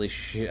necessarily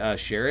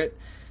share it,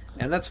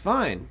 and that's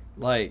fine.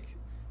 Like,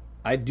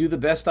 I do the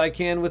best I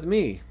can with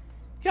me.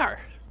 Yeah,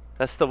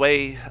 that's the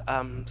way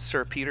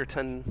Sir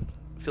Peterton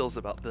feels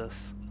about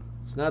this.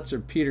 It's not Sir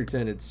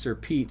Peterton, it's Sir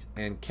Pete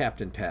and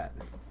Captain Pat.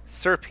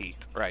 Sir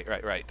Pete,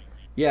 right.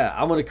 Yeah,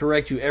 I'm going to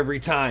correct you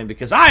every time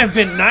because I have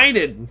been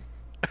knighted.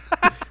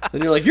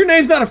 And you're like, your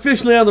name's not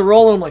officially on the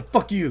roll, and I'm like,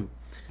 fuck you.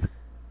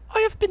 I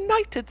have been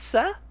knighted,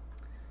 sir.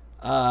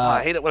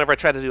 I hate it whenever I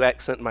try to do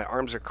accent and my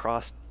arms are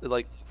crossed. It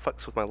like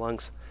fucks with my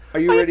lungs. Are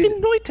you ready? I have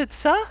been knighted,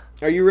 sir.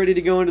 Are you ready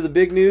to go into the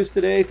big news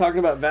today, talking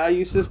about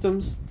value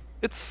systems?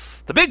 It's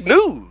the big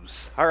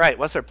news. All right,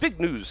 what's our big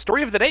news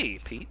story of the day,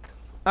 Pete?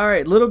 All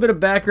right, a little bit of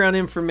background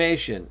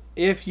information.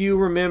 If you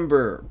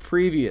remember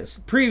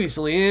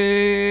previously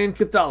in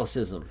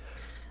Catholicism.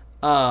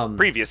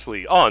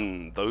 Previously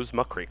on Those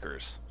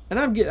Muckrakers. And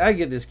I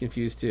get this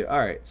confused too. All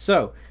right,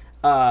 so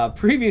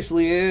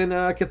previously in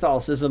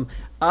Catholicism,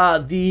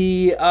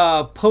 the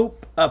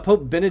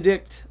Pope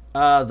Benedict,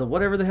 the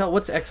whatever the hell,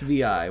 what's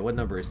XVI? What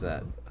number is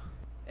that?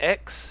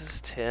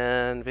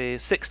 X10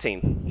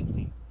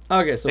 16.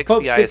 Okay, so XVI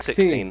Pope 16. Is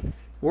 16.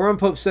 We're on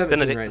Pope 17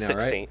 Benedict right now,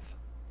 16th. right?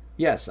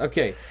 Yes.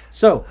 Okay.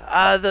 So.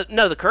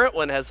 The current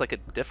one has like a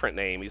different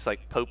name. He's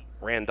like Pope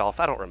Randolph.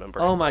 I don't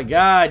remember. Oh my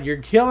God! You're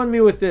killing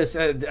me with this.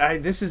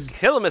 This is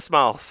killing Miss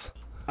Mouse.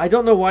 I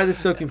don't know why this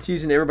is so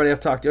confusing to everybody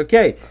I've talked to.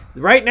 Okay,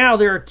 right now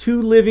there are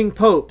two living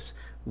popes.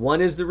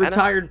 One is the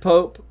retired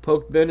Pope,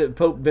 Pope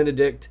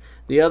Benedict.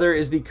 The other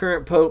is the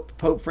current Pope,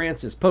 Pope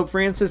Francis. Pope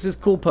Francis is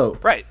cool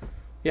Pope. Right.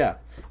 Yeah.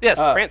 Yes,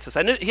 Francis.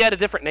 I knew he had a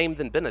different name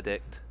than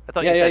Benedict. I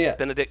thought you said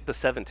Benedict the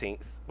 17th.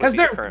 Because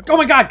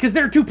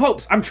there are two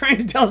popes. I'm trying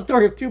to tell a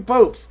story of two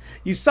popes.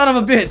 You son of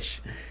a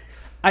bitch.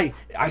 I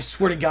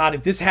swear to God,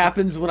 if this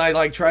happens when I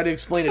like try to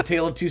explain A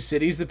Tale of Two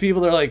Cities to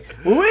people, they're like,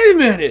 well, wait a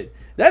minute.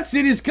 That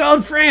city's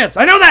called France.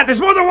 I know that.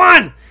 There's more than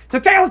one. It's A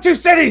Tale of Two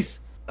Cities.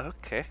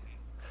 Okay.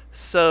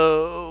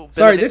 So,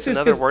 sorry, this is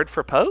another word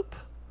for pope?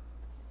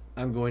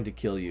 I'm going to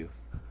kill you.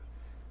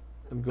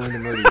 I'm going to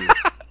murder you.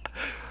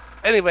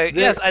 Anyway,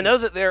 yes, I know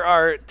that there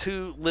are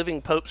two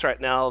living popes right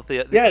now.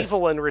 The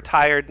evil one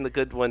retired, and the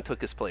good one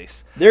took his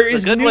place.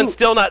 The good one's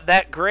still not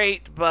that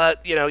great, but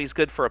he's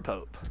good for a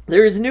pope.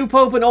 There is a new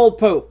pope and old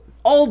pope.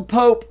 Old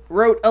pope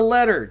wrote a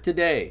letter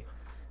today.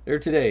 He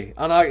wrote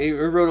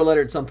a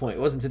letter at some point. It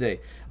wasn't today,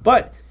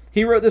 but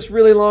he wrote this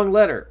really long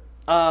letter,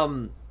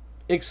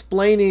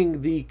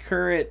 explaining the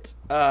current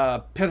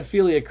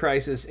pedophilia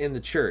crisis in the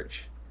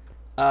church.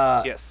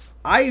 Yes.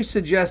 I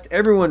suggest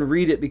everyone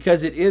read it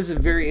because it is a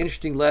very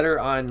interesting letter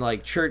on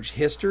like church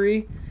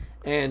history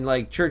and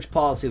like church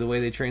policy, the way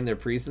they train their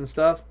priests and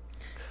stuff.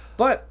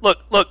 But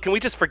Look, can we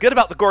just forget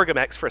about the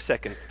Gorgamax for a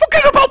second?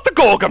 Forget about the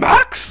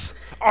Gorgamax!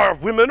 Our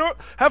women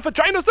have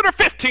vaginas that are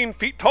 15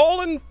 feet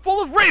tall and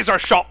full of razor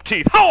sharp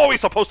teeth. How are we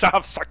supposed to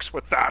have sex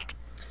with that?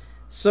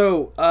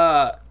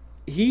 so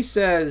he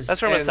says That's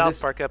from a and South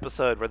this- Park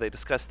episode where they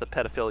discussed the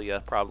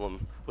pedophilia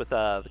problem with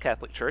the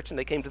Catholic Church, and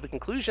they came to the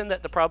conclusion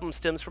that the problem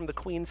stems from the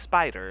Queen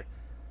Spider.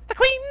 The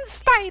Queen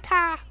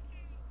Spider!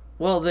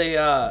 Well, they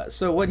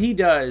so what he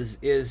does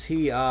is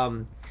he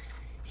and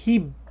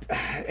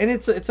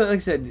it's like I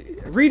said,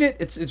 read it.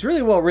 It's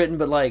really well written,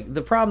 but like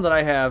the problem that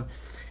I have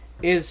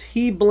is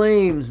he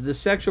blames the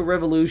sexual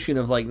revolution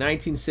of like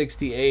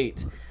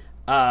 1968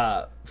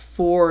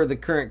 for the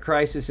current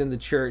crisis in the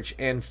church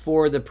and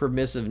for the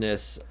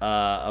permissiveness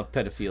of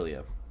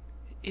pedophilia.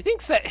 He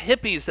thinks that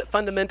hippies that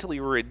fundamentally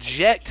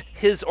reject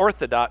his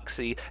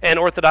orthodoxy and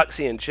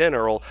orthodoxy in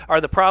general are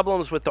the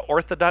problems with the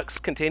Orthodox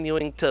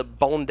continuing to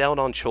bone down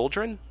on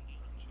children.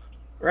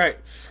 Right,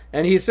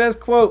 and he says,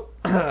 "quote,"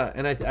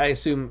 and I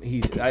assume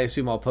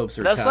all popes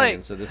are That's Italian,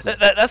 like so this is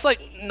that's like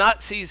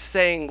Nazis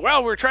saying,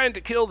 "Well, we're trying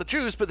to kill the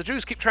Jews, but the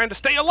Jews keep trying to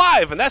stay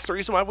alive, and that's the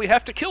reason why we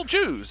have to kill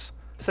Jews."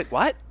 It's like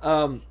what?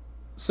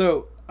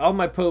 So all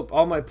my pope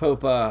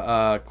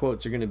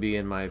quotes are going to be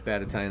in my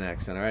bad Italian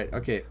accent. All right,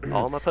 okay.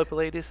 All my pope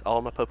ladies,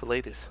 all my pope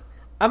ladies.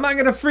 Among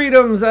the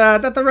freedoms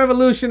that the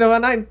revolution of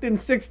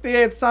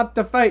 1968 sought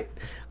to fight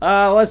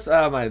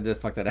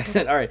fuck that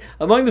accent. All right.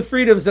 Among the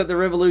freedoms that the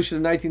revolution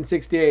of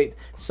 1968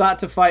 sought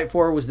to fight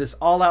for was this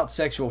all-out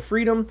sexual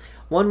freedom,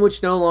 one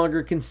which no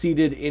longer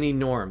conceded any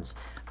norms.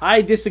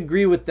 I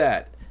disagree with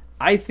that.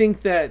 I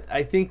think that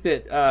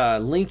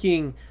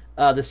linking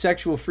the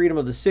sexual freedom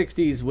of the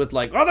 60s with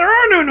like, oh, there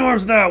are no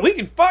norms now. We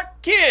can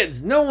fuck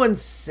kids. No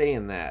one's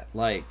saying that.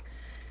 Like,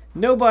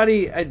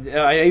 nobody. I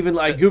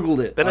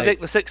googled it.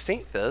 Benedict the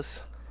 16th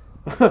is.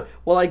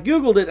 Well, I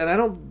googled it, and I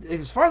don't.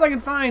 As far as I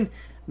can find,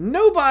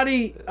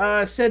 nobody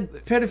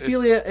said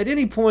pedophilia at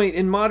any point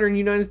in modern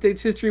United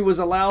States history was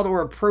allowed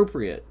or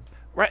appropriate.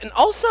 Right, and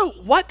also,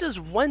 what does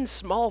one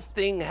small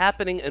thing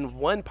happening in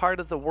one part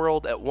of the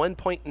world at one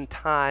point in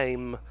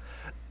time,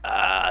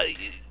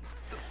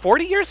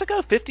 40 years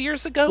ago, 50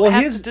 years ago,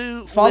 have to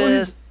do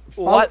with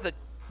what the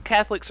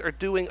Catholics are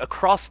doing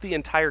across the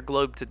entire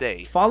globe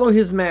today? Follow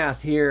his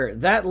math here.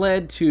 That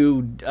led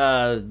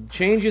to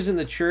changes in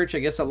the church, I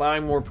guess,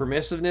 allowing more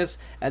permissiveness,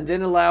 and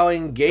then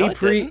allowing gay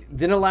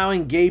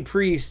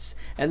priests,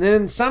 and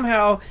then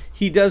somehow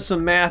he does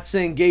some math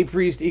saying gay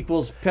priest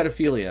equals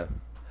pedophilia.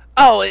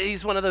 Oh,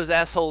 he's one of those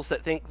assholes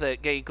that think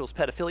that gay equals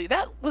pedophilia.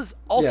 That was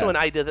also Yeah. an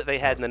idea that they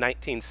had in the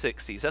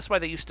 1960s. That's why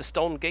they used to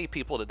stone gay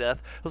people to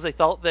death, because they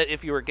thought that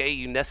if you were gay,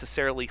 you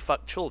necessarily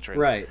fucked children.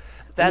 Right.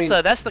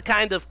 That's the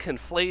kind of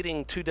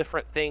conflating two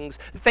different things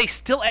that they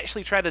still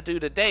actually try to do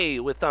today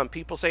with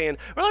people saying,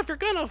 well, if you're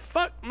gonna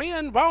fuck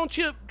men, why don't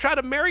you try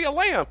to marry a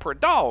lamb or a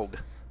dog?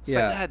 It's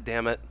like, God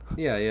damn it.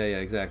 Yeah,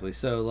 exactly.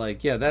 So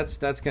like, yeah, that's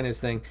kind of his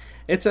thing.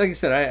 It's like I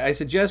said, I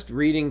suggest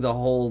reading the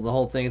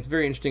whole thing. It's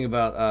very interesting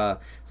about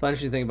it's an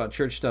interesting thing about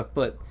church stuff.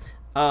 But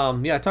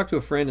I talked to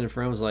a friend, and a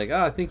friend was like,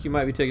 "Oh, I think you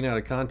might be taking it out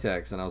of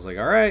context." And I was like,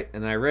 "All right."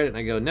 And I read it, and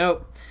I go,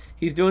 "Nope."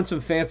 He's doing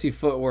some fancy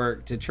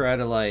footwork to try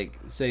to like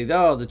say,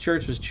 "Oh, the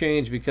church was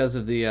changed because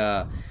of the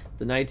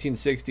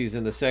 1960s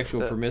and the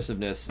sexual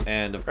permissiveness,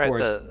 and of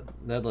course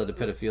that led to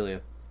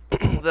pedophilia."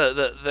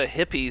 The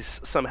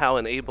hippies somehow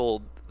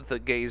enabled the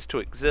gays to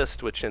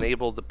exist, which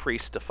enabled the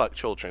priests to fuck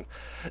children.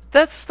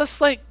 That's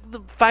like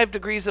the 5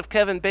 degrees of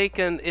Kevin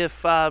Bacon if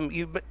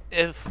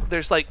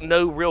there's like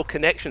no real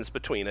connections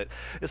between it.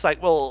 It's like,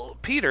 well,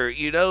 Peter,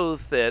 you know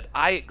that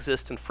I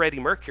exist and Freddie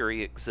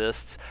Mercury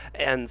exists,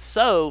 and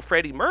so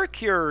Freddie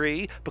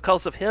Mercury,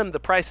 because of him, The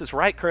Price is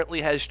Right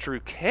currently has Drew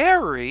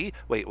Carey.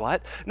 Wait,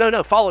 what?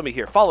 No, follow me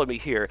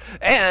here.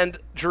 And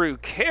Drew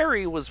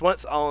Carey was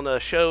once on a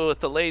show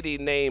with a lady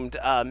named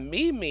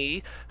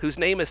Mimi, whose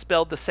name is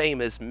spelled the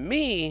same as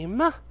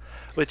meme,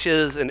 which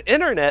is an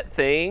internet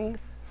thing,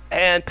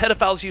 and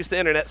pedophiles use the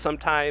internet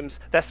sometimes.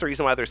 That's the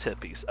reason why there's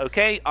hippies.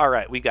 Okay? All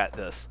right, we got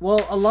this.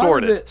 Well, a lot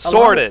sorted. of it,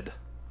 sorted.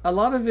 A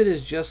lot of it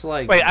is just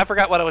like. Wait, I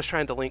forgot what I was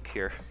trying to link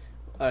here.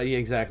 Yeah,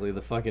 exactly.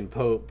 The fucking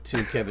Pope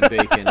to Kevin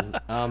Bacon.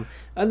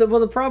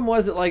 The problem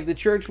was that like the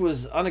church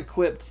was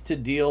unequipped to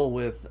deal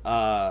with,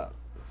 they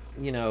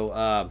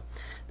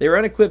were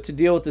unequipped to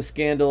deal with the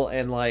scandal,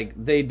 and like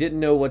they didn't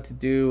know what to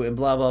do, and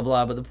blah blah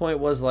blah. But the point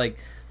was like,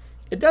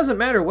 it doesn't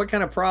matter what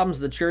kind of problems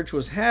the church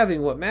was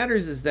having. What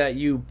matters is that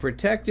you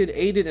protected,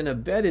 aided, and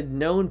abetted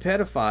known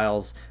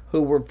pedophiles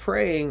who were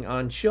preying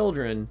on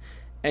children.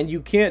 And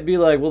you can't be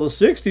like, well, the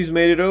 60s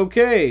made it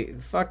okay.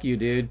 Fuck you,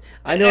 dude.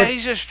 I know. Yeah,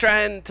 he's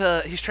trying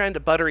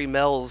to buttery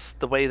Mel's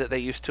the way that they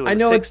used to in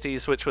the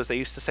 60s, which was they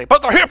used to say,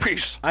 but the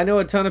hippies! I know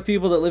a ton of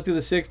people that lived through the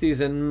 60s,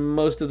 and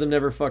most of them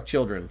never fucked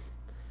children.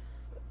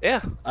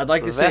 Yeah, I'd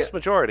like to say vast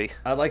majority.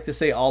 I'd like to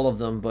say all of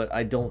them, but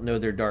I don't know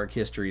their dark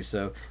history.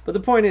 So, but the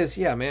point is,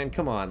 yeah, man,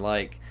 come on,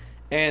 like,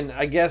 and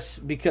I guess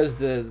because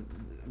the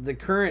the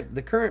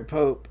current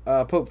Pope,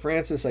 Pope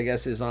Francis, I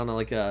guess, is on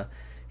like a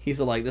he's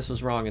like, this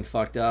was wrong and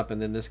fucked up,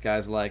 and then this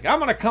guy's like, I'm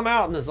gonna come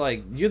out and is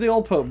like, you're the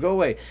old Pope, go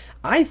away.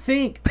 I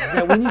think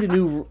that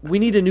we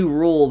need a new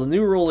rule. The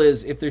new rule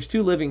is if there's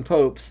two living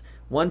popes,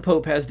 one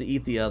pope has to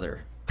eat the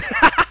other.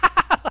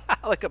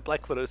 Like a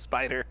Black Widow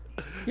spider.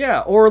 Yeah,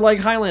 or like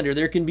Highlander,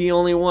 there can be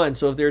only one.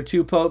 So if there are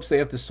two popes, they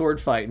have to sword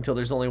fight until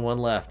there's only one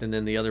left, and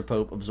then the other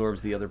pope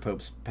absorbs the other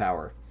pope's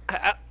power.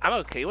 I'm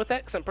okay with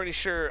that because I'm pretty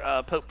sure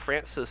Pope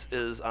Francis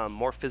is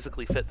more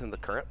physically fit than the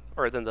current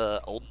or than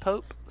the old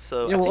Pope.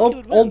 So Yeah, I well,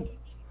 think he would win.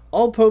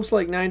 old pope's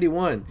like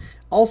 91.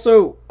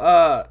 Also,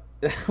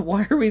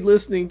 why are we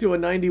listening to a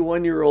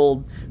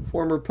 91-year-old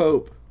former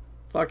pope?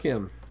 Fuck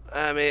him.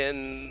 I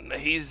mean,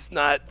 he's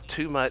not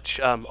too much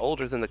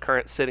older than the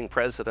current sitting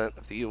president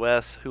of the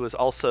U.S., who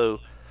also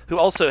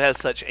has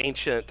such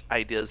ancient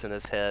ideas in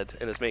his head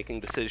and is making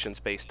decisions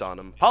based on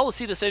them,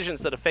 policy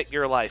decisions that affect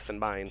your life and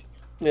mine.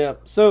 Yeah,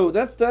 so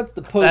that's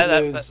the Pope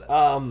news.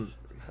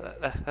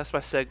 That's my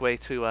segue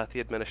to the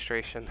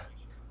administration.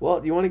 Well,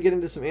 do you want to get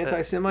into some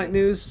anti-Semite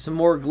news, some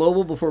more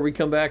global before we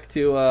come back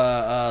to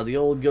the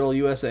old good old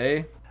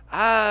USA?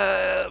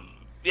 Yeah,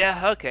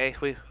 okay.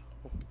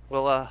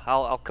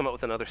 I'll come up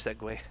with another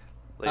segue.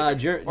 Later,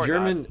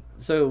 German. not.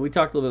 So we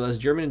talked a little bit about this.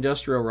 German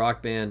industrial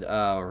rock band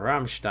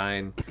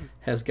Rammstein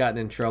has gotten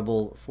in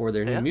trouble for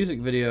their new music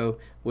video,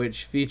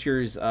 which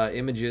features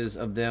images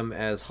of them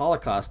as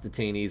Holocaust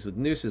detainees with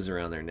nooses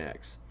around their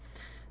necks.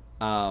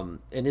 An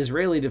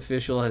Israeli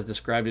official has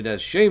described it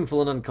as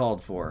shameful and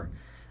uncalled for.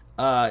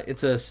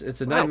 It's a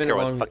 9-minute long. I don't care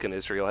what fucking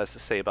Israel has to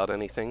say about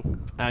anything.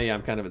 Yeah,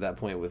 I'm kind of at that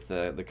point with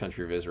the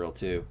country of Israel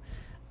too.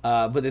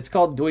 But it's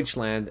called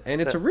Deutschland,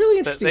 and it's a really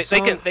interesting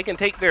song. They can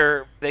take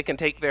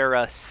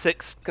their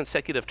sixth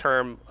consecutive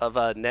term of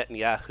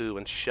Netanyahu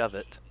and shove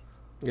it.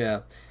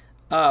 Yeah,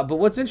 but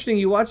what's interesting,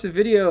 you watch the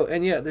video,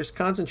 and yeah, there's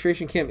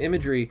concentration camp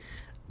imagery.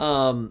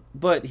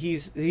 But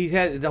he's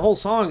had the whole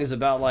song is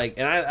about like,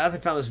 and I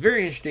found this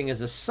very interesting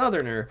as a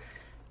Southerner.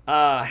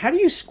 How do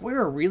you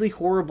square a really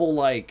horrible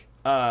like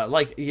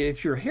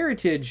if your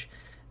heritage,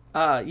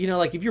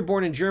 like if you're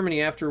born in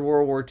Germany after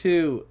World War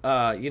II,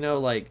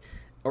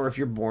 or if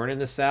you're born in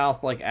the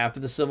South, like after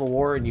the Civil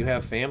War, and you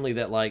have family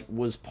that like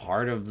was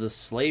part of the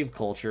slave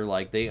culture,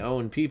 like they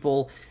own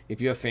people. If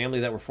you have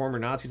family that were former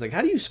Nazis, like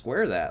how do you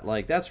square that?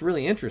 Like that's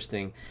really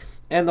interesting.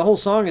 And the whole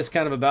song is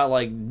kind of about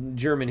like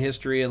German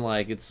history, and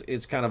like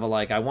it's kind of a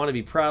like I want to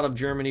be proud of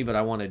Germany, but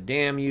I want to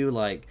damn you.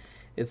 Like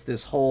it's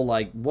this whole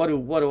like what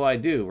do I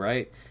do,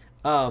 right?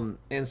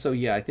 And so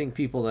yeah, I think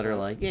people that are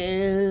like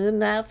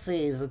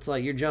Nazis, it's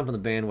like you're jumping the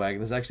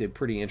bandwagon. There's actually a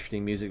pretty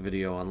interesting music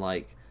video on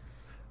like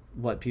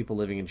what people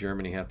living in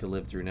Germany have to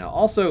live through now.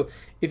 Also,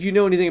 if you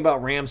know anything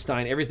about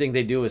Rammstein, everything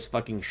they do is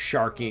fucking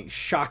shocking,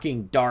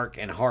 dark,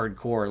 and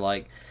hardcore.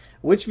 Like,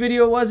 which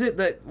video was it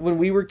that when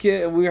we were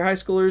high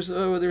schoolers,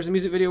 there was a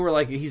music video where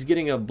like he's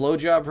getting a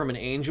blowjob from an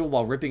angel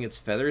while ripping its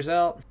feathers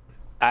out?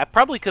 I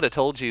probably could have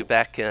told you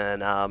back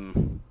when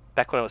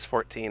I was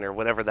 14 or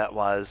whatever that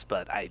was,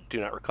 but I do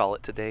not recall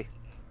it today.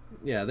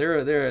 Yeah,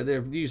 they're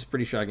use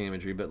pretty shocking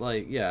imagery, but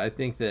like yeah, I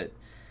think that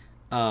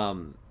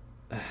and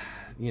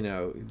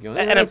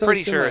I'm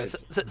pretty sure,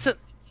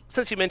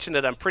 since you mentioned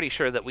it, I'm pretty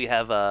sure that we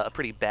have a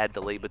pretty bad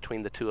delay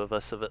between the two of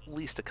us of at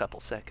least a couple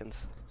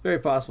seconds. It's very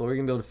possible. We're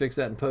going to be able to fix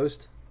that in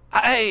post.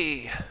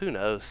 Who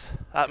knows?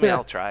 I mean,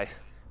 I'll try.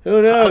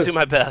 Who knows? I'll do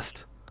my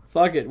best.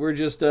 Fuck it. We're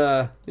just,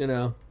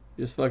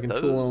 just fucking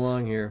tooling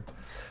along here.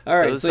 All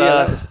right, so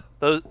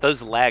yeah.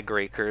 Those lag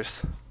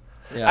rakers.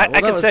 Yeah,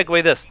 I can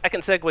segue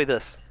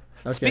this.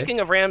 Okay. Speaking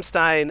of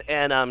Rammstein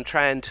and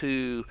trying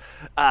to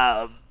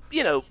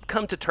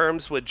come to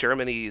terms with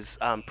Germany's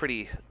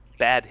pretty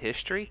bad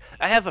history.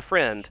 I have a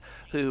friend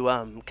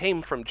who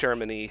came from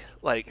Germany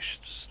like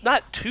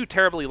not too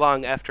terribly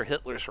long after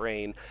Hitler's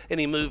reign, and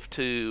he moved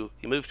to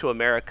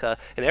America,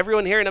 and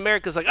everyone here in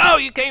America is like, "Oh,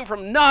 you came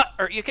from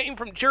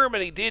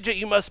Germany, did you?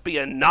 You must be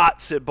a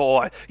Nazi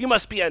boy. You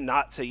must be a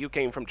Nazi. You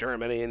came from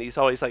Germany." And he's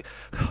always like,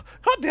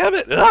 "God damn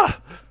it." Ugh.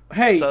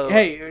 Hey,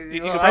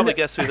 you can probably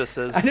guess who this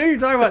is. I know you're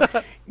talking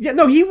about. Yeah,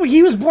 no,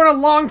 he was born a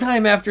long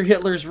time after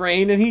Hitler's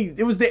reign, and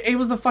it was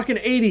the fucking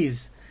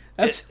 80s.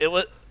 It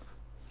was.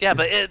 Yeah,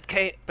 but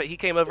he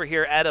came over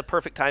here at a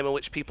perfect time in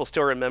which people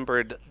still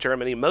remembered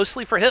Germany,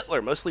 mostly for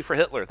Hitler.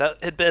 That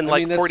had been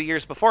 40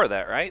 years before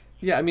that, right?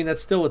 Yeah, I mean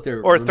that's still what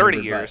they're or 30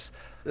 years.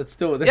 That's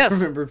still what they're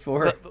remembered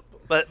for.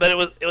 But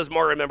it was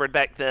more remembered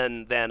back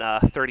then than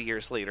 30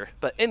 years later.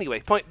 But anyway,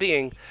 point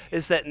being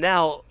is that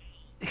now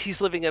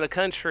he's living in a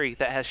country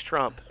that has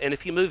Trump, and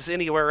if he moves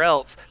anywhere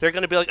else, they're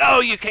going to be like,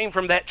 "Oh, you came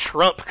from that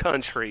Trump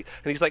country,"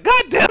 and he's like,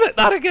 "God damn it,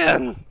 not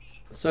again."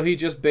 So he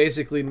just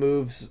basically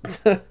moves.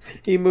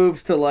 He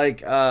moves to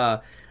like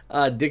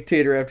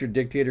dictator after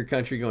dictator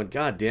country, going,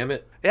 "God damn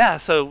it." Yeah.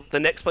 So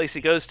the next place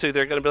he goes to,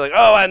 they're going to be like,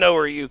 "Oh, I know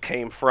where you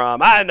came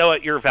from. I know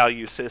what your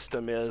value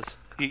system is.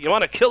 You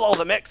want to kill all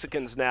the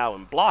Mexicans now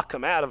and block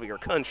them out of your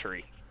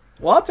country."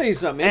 Well, I'll tell you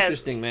something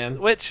interesting, man.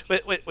 Which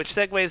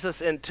segues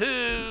us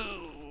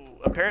into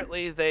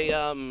apparently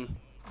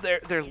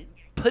they're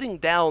putting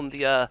down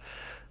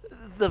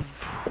the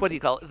what do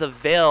you call it? The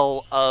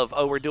veil of,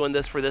 oh, we're doing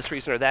this for this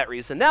reason or that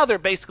reason. Now they're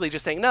basically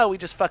just saying, no, we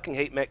just fucking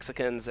hate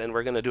Mexicans and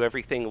we're going to do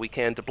everything we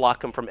can to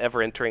block them from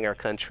ever entering our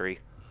country.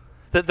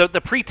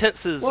 The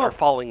pretenses are Well,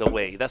 falling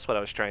away. That's what I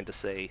was trying to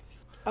say.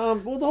 well,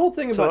 the whole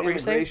thing So about what were you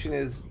saying? immigration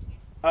is,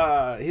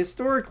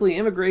 historically,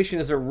 immigration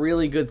is a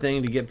really good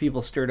thing to get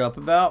people stirred up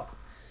about.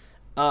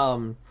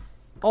 Um,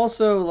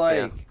 Also,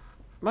 Yeah. like,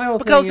 my whole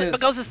thing Because is,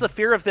 because it's the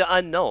fear of the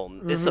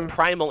unknown. It's a hmm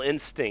primal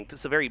instinct.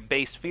 It's a very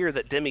base fear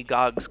that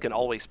demigods can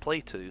always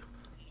play to.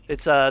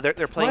 It's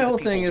they're my playing to whole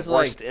thing people's is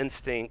like, worst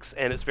instincts,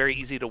 and it's very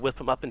easy to whip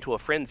them up into a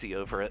frenzy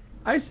over it.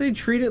 I say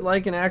treat it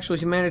like an actual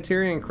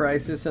humanitarian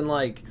crisis and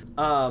like,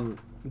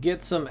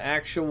 get some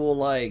actual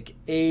like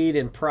aid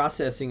and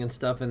processing and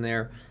stuff in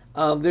there.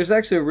 There's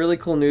actually a really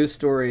cool news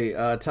story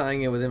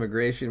tying in with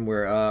immigration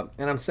where,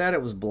 and I'm sad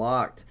it was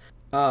blocked.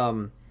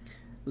 Um,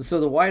 so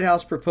the White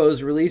House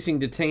proposed releasing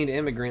detained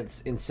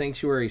immigrants in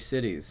sanctuary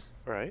cities.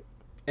 Right.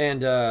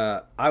 And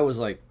I was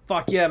like,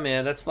 fuck yeah,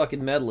 man, that's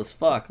fucking metal as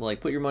fuck.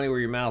 Like, put your money where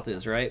your mouth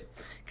is, right?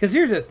 Because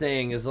here's the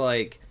thing is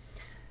like,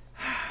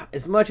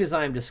 as much as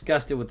I'm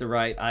disgusted with the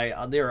right,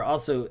 there are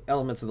also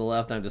elements of the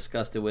left I'm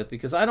disgusted with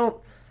because I don't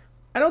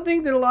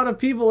think that a lot of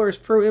people are as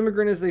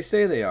pro-immigrant as they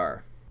say they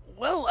are.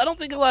 Well, I don't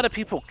think a lot of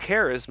people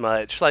care as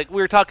much. Like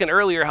we were talking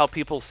earlier, how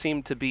people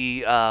seem to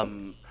be,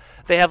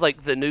 they have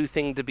like the new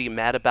thing to be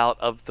mad about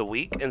of the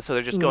week, and so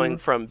they're just going Hmm.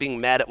 from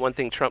being mad at one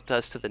thing Trump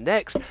does to the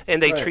next,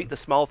 and they Right. treat the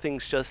small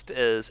things just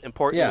as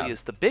importantly Yeah.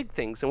 as the big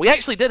things. And we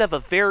actually did have a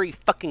very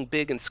fucking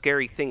big and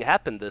scary thing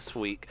happen this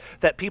week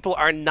that people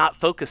are not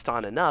focused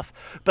on enough.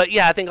 But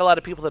yeah, I think a lot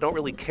of people that don't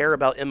really care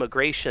about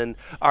immigration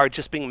are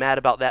just being mad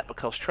about that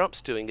because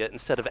Trump's doing it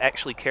instead of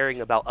actually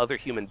caring about other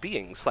human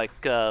beings like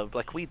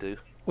we do.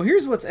 Well,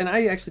 here's what's, and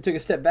I actually took a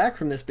step back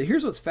from this, but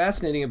here's what's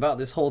fascinating about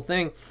this whole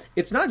thing.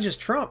 It's not just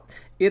Trump.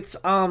 It's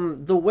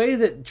the way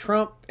that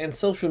Trump and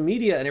social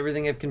media and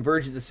everything have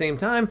converged at the same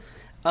time.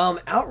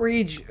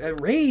 Outrage,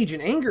 rage,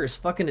 and anger is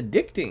fucking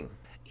addicting.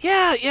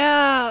 Yeah,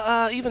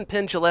 yeah. Even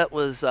Penn Jillette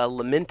was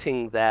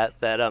lamenting that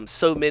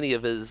so many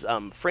of his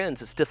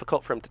friends, it's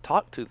difficult for him to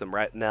talk to them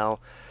right now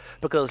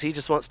because he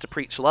just wants to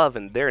preach love,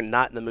 and they're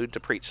not in the mood to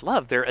preach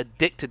love. They're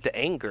addicted to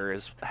anger,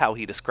 is how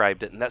he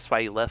described it, and that's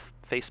why he left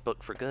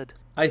Facebook for good.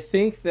 I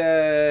think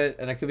that,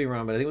 and I could be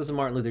wrong, but I think it was a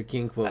Martin Luther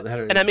King quote that had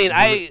And I mean,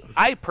 a,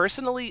 I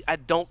personally, I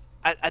don't.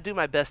 I do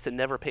my best to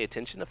never pay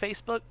attention to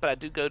Facebook, but I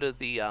do go to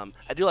the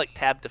I do like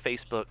tab to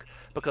Facebook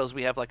because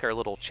we have like our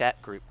little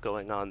chat group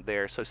going on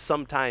there. So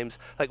sometimes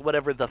like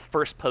whatever the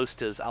first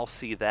post is, I'll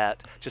see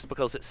that just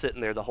because it's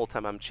sitting there the whole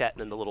time I'm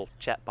chatting in the little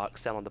chat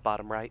box down on the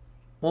bottom right.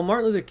 well,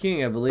 Martin Luther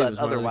King, I believe it But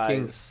was Martin Luther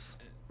King. otherwise,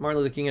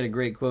 Martin Luther King had a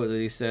great quote that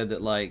he said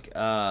that like,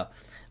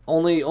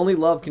 only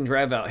love can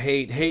drive out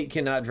hate. Hate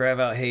cannot drive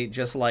out hate.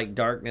 Just like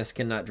darkness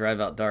cannot drive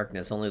out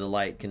darkness. Only the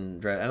light can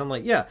drive. And I'm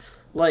like, yeah,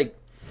 like,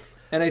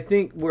 and I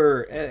think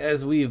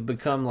as we've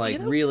become like you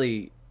know,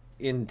 really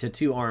into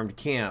two armed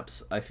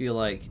camps. I feel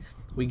like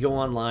we go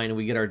online and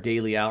we get our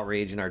daily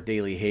outrage and our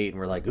daily hate, and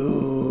we're like,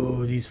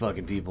 ooh, these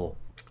fucking people.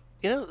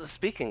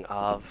 Speaking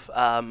of,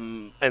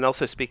 and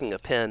also speaking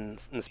of Penn,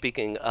 and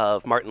speaking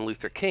of Martin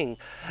Luther King,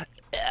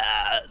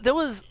 there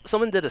was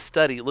someone did a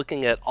study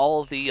looking at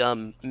all the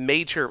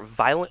major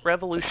violent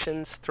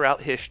revolutions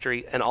throughout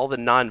history and all the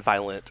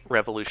non-violent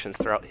revolutions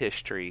throughout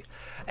history,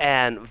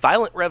 and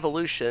violent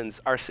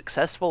revolutions are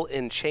successful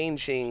in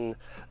changing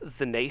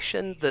the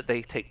nation that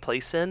they take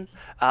place in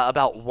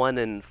about 1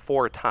 in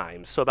 4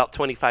 times, so about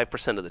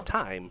 25% of the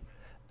time.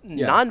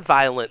 Yeah,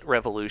 Nonviolent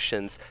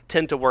revolutions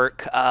tend to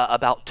work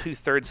about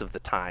 2/3 of the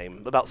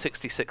time, about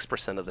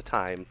 66% of the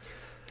time.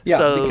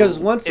 yeah, because So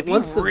once if you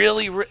once the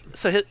really,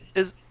 so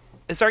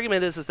his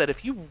argument is that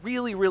if you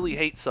really, really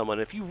hate someone,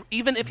 if you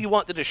even if you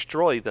want to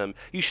destroy them,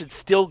 you should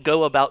still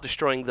go about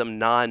destroying them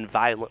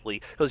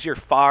non-violently because you're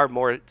far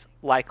more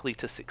likely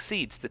to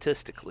succeed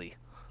statistically.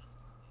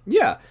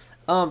 yeah,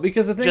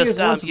 because the thing is, Just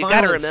once you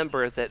got to violence,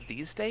 remember that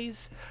these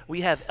days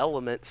we have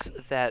elements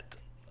that.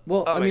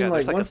 well, Oh I my mean, God, like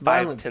there's like a once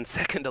five violence, ten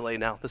second delay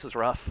now. This is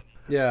rough.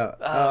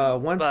 yeah,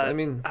 once I But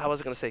mean, I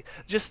was going to say,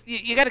 just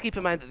you got to keep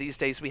in mind that these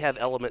days we have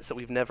elements that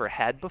we've never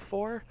had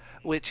before,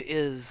 which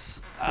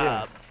is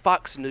yeah,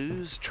 Fox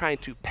News trying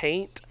to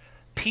paint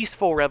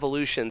peaceful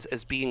revolutions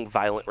as being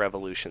violent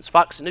revolutions.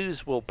 Fox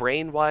News will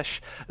brainwash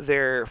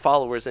their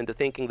followers into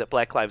thinking that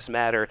Black Lives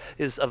Matter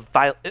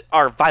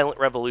are violent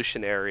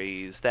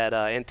revolutionaries, that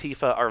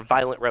Antifa are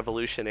violent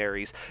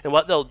revolutionaries, and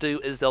what they'll do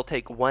is they'll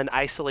take one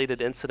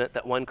isolated incident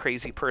that one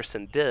crazy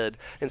person did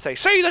and say,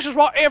 "See, this is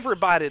what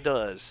everybody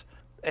does."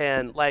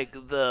 And like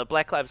the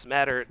Black Lives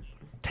Matter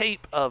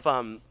tape of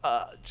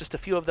just a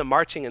few of them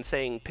marching and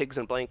saying pigs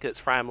in blankets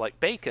fry 'em like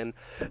bacon,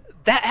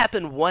 that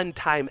happened one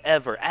time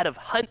ever out of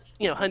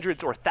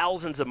hundreds or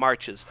thousands of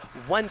marches,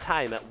 one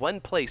time at one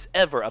place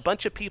ever, a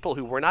bunch of people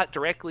who were not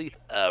directly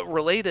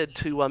related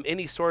to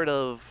any sort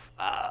of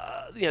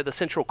the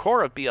central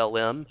core of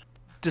BLM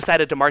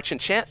decided to march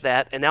and chant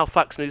that, and now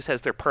Fox News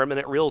has their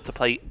permanent rule to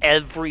play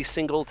every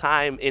single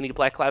time any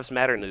Black Lives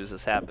Matter news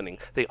is happening.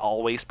 They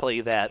always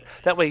play that.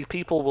 That way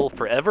people will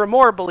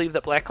forevermore believe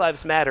that Black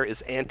Lives Matter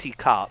is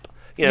anti-cop.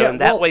 Yeah,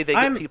 And that well, way they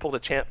get people to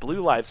chant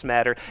Blue Lives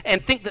Matter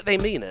and think that they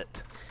mean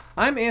it.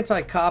 I'm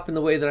anti-cop in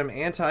the way that I'm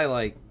anti,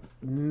 like,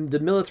 the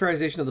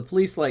militarization of the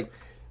police. Like,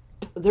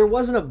 there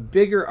wasn't a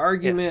bigger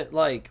argument,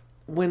 like,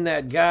 when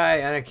that guy,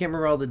 and I can't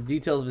remember all the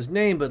details of his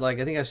name, but, like,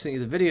 I think I sent you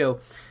the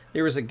video.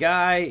 There was a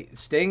guy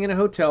staying in a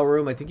hotel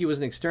room. I think he was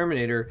an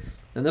exterminator,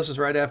 and this was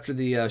right after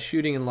the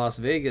shooting in Las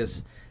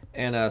Vegas.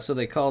 And so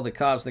they called the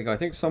cops. They go, I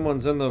think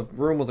someone's in the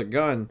room with a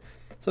gun.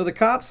 So the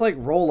cops, like,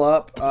 roll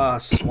up,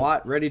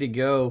 SWAT, ready to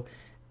go.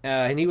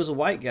 And he was a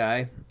white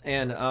guy,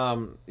 and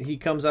he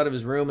comes out of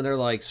his room, and they're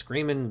like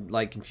screaming,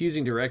 like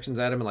confusing directions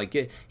at him, and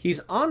like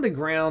he's on the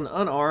ground,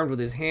 unarmed, with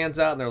his hands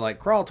out, and they're like,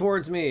 crawl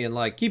towards me, and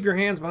like keep your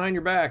hands behind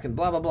your back, and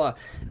blah blah blah,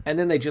 and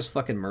then they just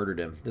fucking murdered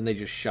him. Then they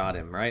just shot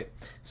him, right?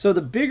 So the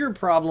bigger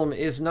problem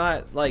is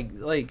not like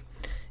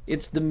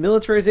it's the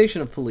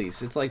militarization of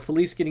police. It's like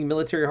police getting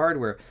military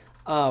hardware.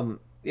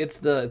 It's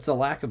the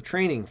lack of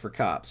training for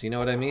cops. You know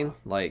what I mean?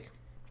 Like,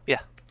 yeah.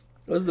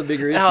 Those are the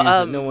bigger issues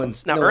that no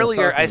one's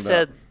earlier I talking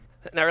said about.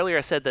 Now earlier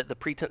I said that the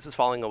pretense is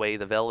falling away,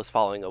 the veil is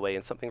falling away,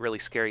 and something really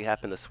scary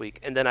happened this week.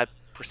 And then I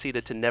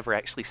proceeded to never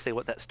actually say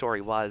what that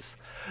story was.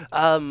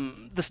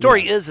 The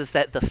story is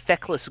that the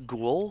feckless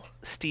ghoul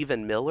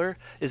Stephen Miller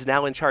is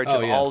now in charge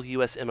of all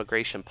U.S.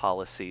 immigration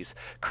policies.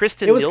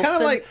 Kristen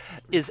Nielsen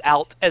is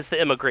out as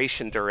the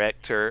immigration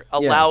director,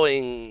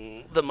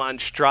 allowing the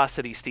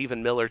monstrosity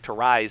Stephen Miller to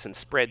rise and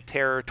spread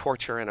terror,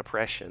 torture, and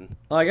oppression.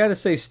 Well, I got to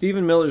say,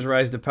 Stephen Miller's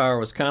rise to power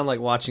was kind of like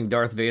watching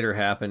Darth Vader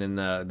happen in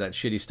that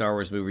shitty Star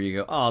Wars movie where you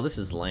go, oh, this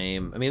is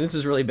lame. I mean, this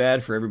is really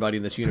bad for everybody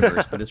in this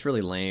universe, but it's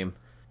really lame.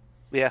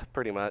 Yeah,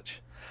 pretty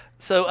much.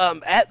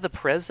 So at the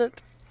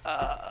present,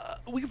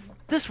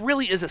 this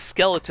really is a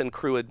skeleton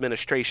crew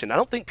administration. I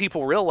don't think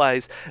people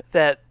realize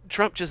that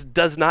Trump just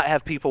does not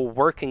have people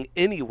working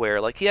anywhere.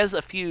 Like, he has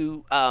a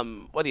few,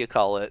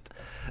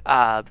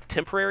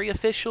 temporary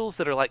officials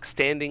that are like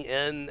standing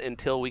in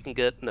until we can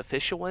get an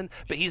official one,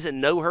 but he's in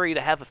no hurry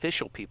to have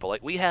official people.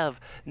 Like, we have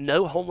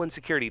no Homeland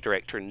Security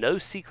director, no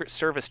Secret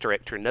Service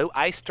director, no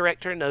ICE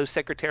director, no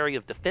Secretary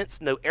of Defense,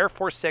 no Air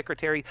Force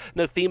Secretary,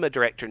 no FEMA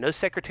director, no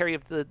Secretary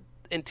of the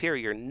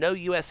Interior, no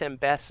U.S.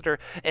 ambassador,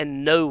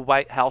 and no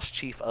White House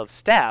chief of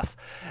staff.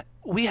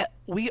 We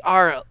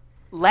are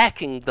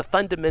lacking the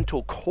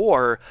fundamental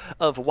core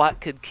of what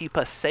could keep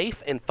us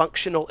safe and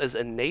functional as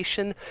a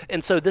nation,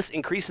 and so this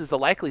increases the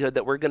likelihood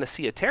that we're going to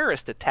see a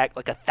terrorist attack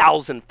like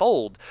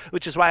 1,000-fold,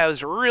 which is why I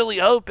was really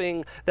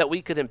hoping that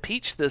we could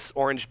impeach this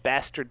orange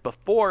bastard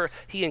before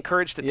he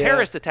encouraged a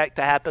terrorist attack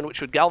to happen, which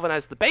would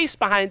galvanize the base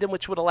behind him,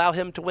 which would allow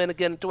him to win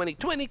again in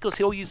 2020, because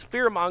he'll use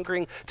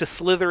fear-mongering to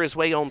slither his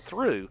way on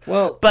through.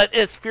 But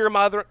it's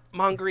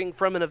fear-mongering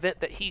from an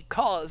event that he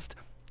caused,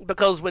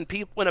 because when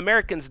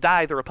Americans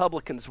die, the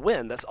Republicans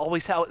win. That's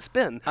always how it's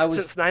been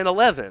since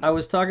 9/11. I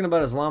was talking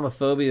about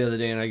Islamophobia the other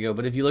day, and I go,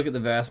 but if you look at the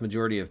vast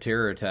majority of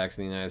terror attacks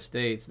in the United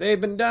States, they've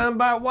been done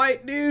by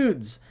white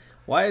dudes.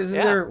 Why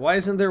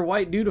isn't there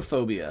white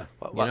dudeophobia?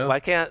 Why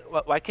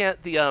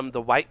can't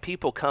the white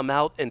people come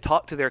out and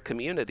talk to their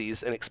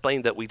communities and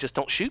explain that we just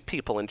don't shoot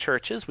people in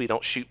churches, we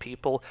don't shoot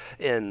people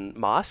in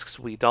mosques,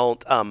 we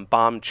don't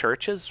bomb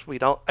churches, we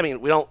don't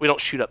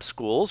shoot up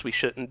schools, we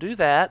shouldn't do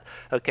that.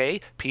 Okay,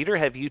 Peter,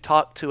 have you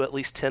talked to at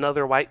least 10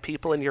 other white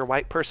people in your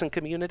white person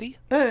community?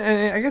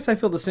 I guess I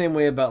feel the same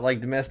way about like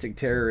domestic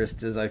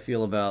terrorists as I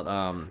feel about.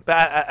 But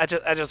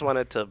I just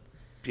wanted to,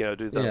 do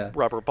the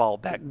rubber ball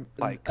back.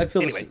 Like, I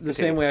feel the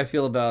same way I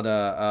feel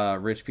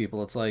about rich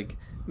people. It's like,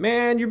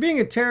 man, you're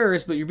being a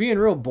terrorist, but you're being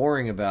real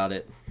boring about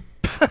it.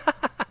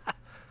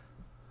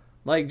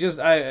 Like,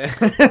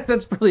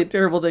 that's probably a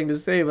terrible thing to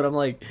say, but I'm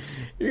like,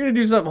 you're gonna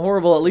do something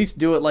horrible, at least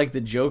do it like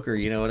the Joker.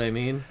 You know what I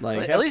mean?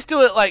 Like, at least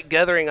do it like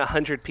gathering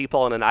 100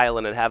 people on an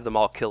island and have them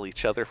all kill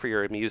each other for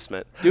your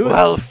amusement. Do it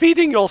while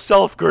feeding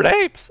yourself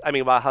grapes. I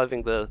mean, while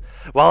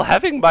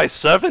having my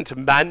servant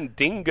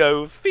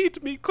Mandingo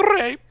feed me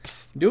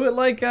grapes. Do it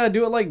like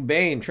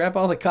Bane. Trap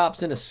all the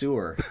cops in a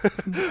sewer.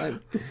 I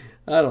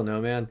don't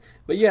know, man.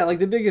 But yeah, like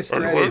the biggest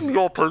threat is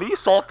your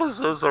police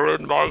officers are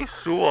in my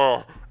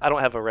sewer. I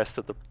don't have a rest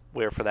of the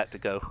where for that to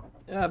go.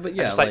 But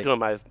yeah, I just like doing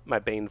my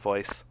Bane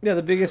voice. Yeah,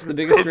 the biggest threat.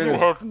 You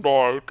have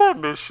my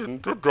permission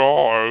to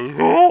die.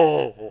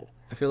 Oh.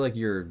 I feel like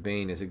your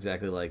Bane is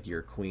exactly like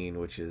your Queen,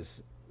 which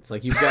is it's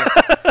like you've got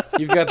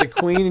the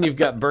Queen and you've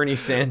got Bernie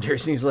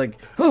Sanders, and he's like,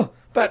 "Oh,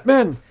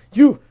 Batman,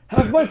 you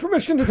have my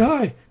permission to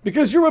die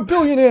because you're a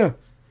billionaire."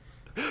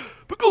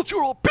 Because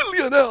you're a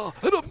billionaire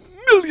and a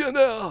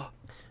millionaire.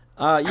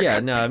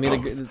 I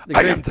mean,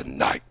 I am the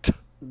knight.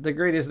 The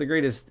greatest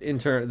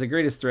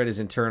threat is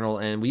internal,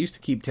 and we used to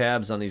keep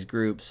tabs on these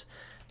groups,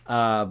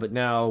 but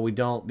now we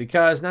don't,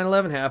 because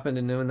 9/11 happened,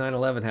 and when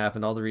 9/11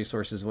 happened, all the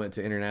resources went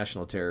to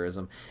international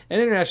terrorism,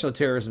 and international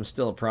terrorism is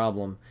still a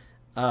problem,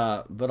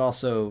 but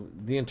also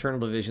the internal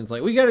divisions.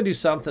 Like, we got to do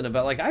something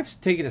about, like, I've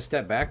taken a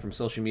step back from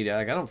social media.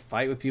 Like, I don't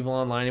fight with people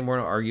online anymore.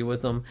 I don't argue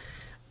with them.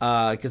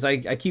 Because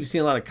I keep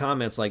seeing a lot of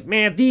comments like,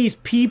 man, these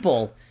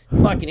people,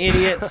 fucking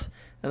idiots.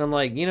 And I'm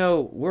like,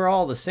 we're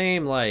all the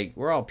same. Like,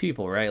 we're all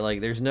people, right? Like,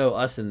 there's no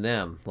us and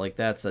them. Like,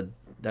 that's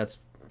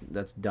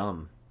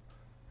dumb.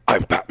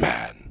 I'm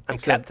Batman. I'm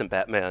Captain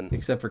Batman.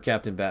 Except for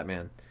Captain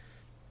Batman.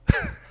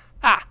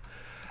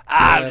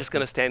 I'm just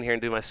going to stand here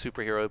and do my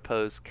superhero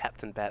pose.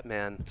 Captain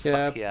Batman.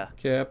 Fuck yeah.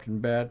 Captain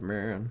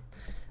Batman.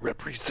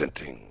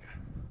 Representing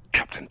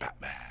Captain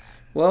Batman.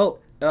 Well,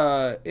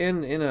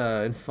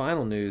 in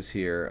final news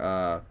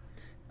here,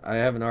 I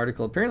have an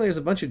article. Apparently there's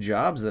a bunch of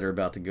jobs that are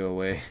about to go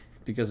away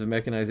because of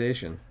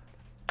mechanization.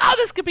 Oh,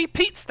 this could be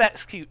Pete's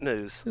That's Cute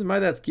News. This is my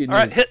That's Cute News.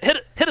 All right,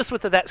 hit us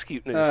with the That's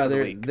Cute News for the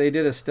week. They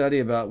did a study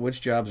about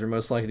which jobs are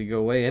most likely to go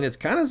away, and it's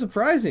kind of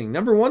surprising.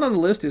 Number one on the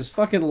list is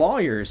fucking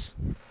lawyers.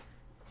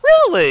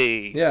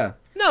 Really? Yeah.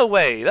 No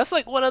way. That's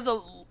like one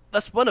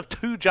of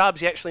two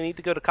jobs you actually need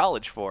to go to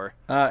college for.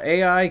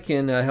 AI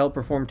can help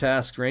perform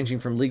tasks ranging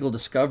from legal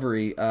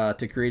discovery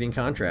to creating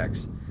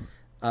contracts.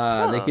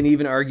 They can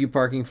even argue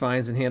parking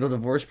fines and handle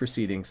divorce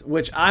proceedings,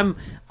 which I'm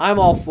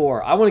all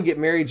for. I want to get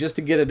married just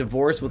to get a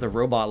divorce with a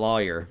robot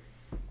lawyer.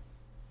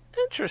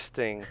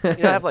 Interesting. I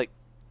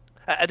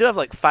do have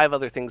like 5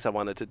 other things I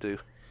wanted to do.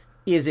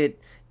 Is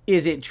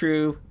it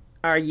true?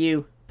 Are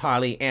you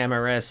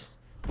polyamorous?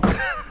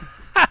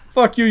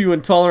 Fuck you, you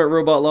intolerant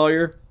robot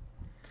lawyer.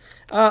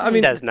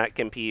 Does not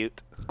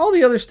compute. All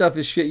the other stuff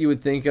is shit you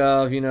would think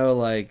of,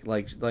 like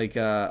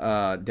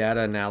data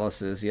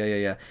analysis.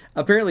 Yeah.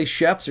 Apparently,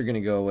 chefs are going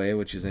to go away,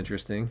 which is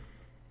interesting.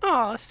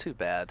 Oh, that's too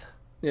bad.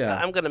 Yeah.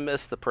 I'm going to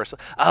miss the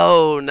personal...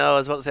 Oh, no, I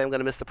was about to say I'm going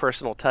to miss the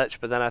personal touch,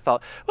 but then I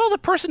thought, well, the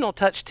personal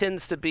touch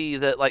tends to be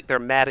that, like, they're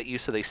mad at you,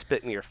 so they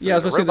spit in your food. Yeah, I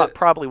was a robot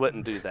probably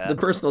wouldn't do that. The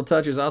personal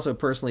touch has also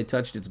personally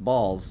touched its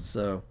balls,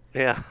 so...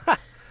 Yeah.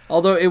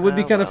 Although it would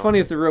be kind of funny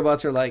if the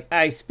robots are like,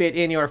 I spit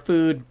in your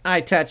food,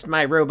 I touched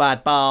my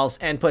robot balls,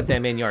 and put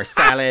them in your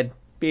salad.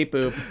 Beep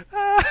boop.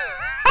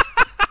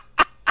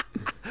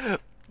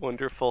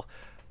 Wonderful.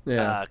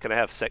 Yeah. Can I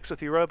have sex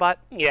with you, robot?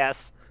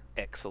 Yes.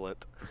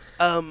 Excellent.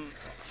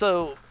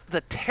 So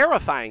the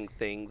terrifying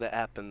thing that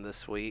happened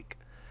this week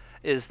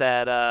is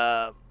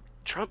that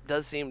Trump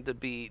does seem to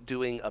be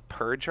doing a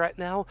purge right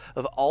now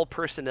of all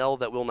personnel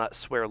that will not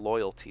swear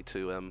loyalty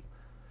to him.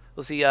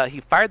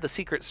 He fired the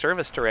Secret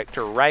Service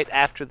director right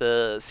after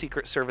the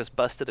Secret Service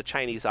busted a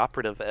Chinese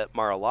operative at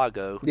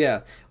Mar-a-Lago.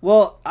 Yeah.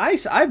 Well,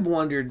 I've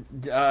wondered,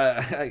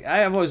 I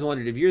have always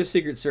wondered, if you're a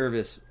Secret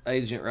Service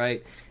agent,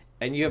 right,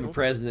 and you have a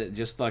president that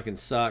just fucking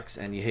sucks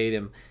and you hate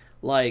him,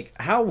 like,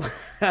 how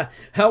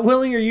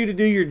willing are you to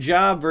do your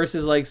job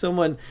versus, like,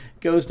 someone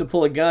goes to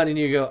pull a gun and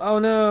you go, oh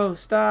no,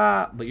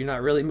 stop, but you're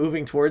not really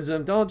moving towards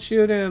him. Don't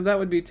shoot him. That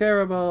would be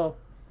terrible.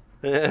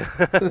 Could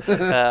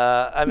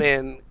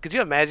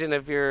you imagine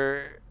if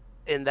you're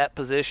in that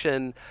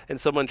position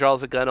and someone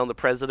draws a gun on the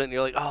president and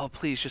you're like, oh,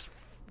 please just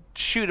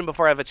shoot him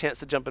before I have a chance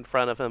to jump in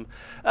front of him.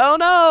 Oh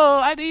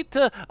no, I need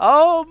to.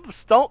 Oh,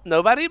 don't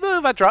nobody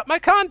move. I dropped my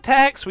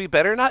contacts. We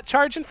better not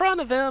charge in front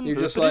of him. You're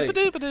just like,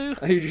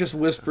 you're just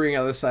whispering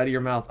out of the side of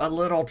your mouth, a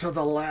little to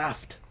the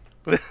left.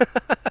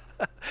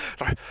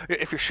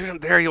 If you shoot him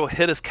there, you'll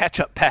hit his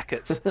ketchup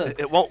packets.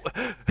 It won't.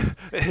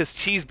 His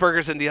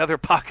cheeseburger's in the other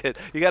pocket.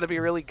 You got to be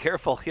really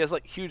careful. He has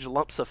like huge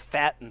lumps of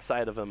fat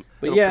inside of him.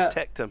 But it'll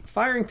protect him.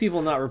 Firing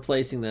people, not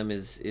replacing them,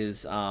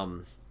 is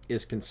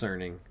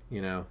concerning.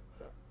 Yeah.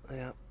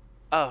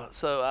 Oh,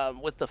 so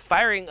with the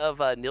firing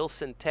of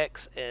Nielsen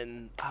Tex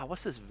and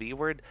what's this V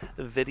word?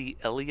 Vidi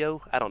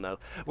Elio? I don't know.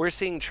 We're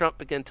seeing Trump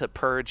begin to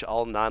purge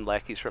all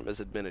non-lackeys from his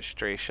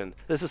administration.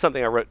 This is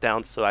something I wrote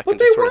down so I can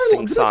just sort of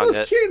sing-song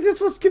it. That's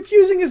what's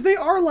confusing is they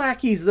are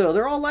lackeys, though.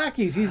 They're all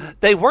lackeys.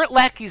 They weren't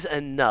lackeys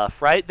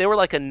enough, right? They were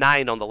like a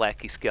 9 on the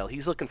lackey scale.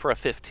 He's looking for a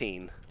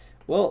 15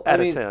 out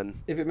of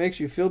 10. If it makes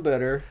you feel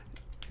better,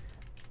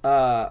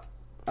 I'm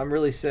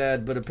really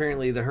sad, but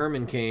apparently the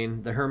Herman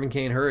Cain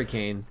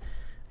hurricane...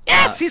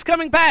 Yes, he's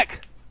coming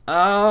back!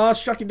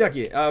 Shucky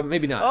ducky.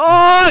 Maybe not.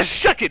 Oh,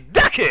 shucky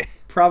ducky!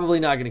 Probably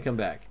not going to come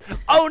back.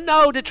 Oh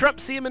no, did Trump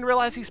see him and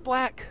realize he's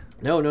black?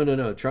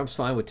 No. Trump's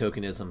fine with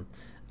tokenism.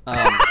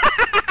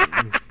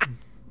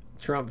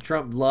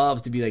 Trump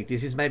loves to be like,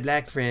 this is my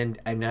black friend,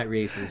 I'm not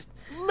racist.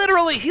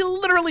 He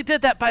literally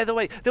did that, by the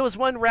way. There was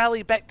one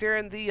rally back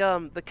during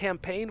the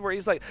campaign where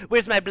he's like,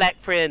 where's my black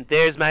friend?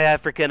 There's my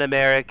African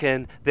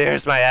American.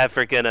 There's my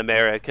African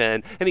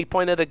American. And he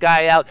pointed a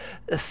guy out,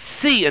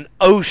 an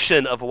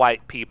ocean of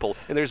white people,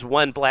 and there's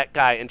one black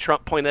guy, and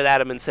Trump pointed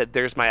at him and said,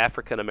 there's my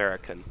African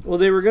American. Well,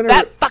 they were gonna...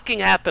 That fucking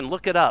happened.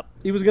 Look it up.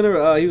 He was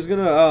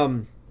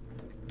gonna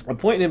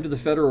appoint him to the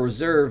Federal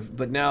Reserve,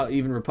 but now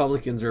even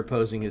Republicans are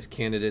opposing his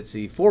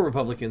candidacy. 4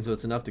 Republicans, so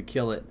it's enough to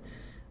kill it.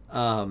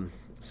 That's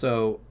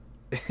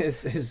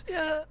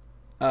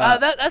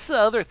the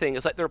other thing.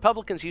 Is like the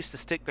Republicans used to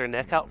stick their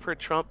neck out for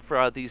Trump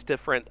for these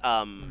different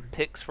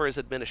picks for his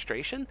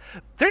administration.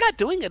 They're not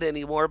doing it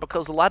anymore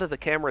because a lot of the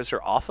cameras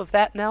are off of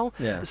that now.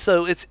 Yeah.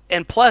 So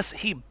and plus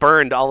he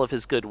burned all of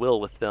his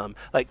goodwill with them.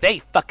 Like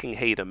they fucking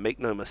hate him. Make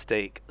no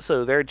mistake.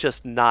 So they're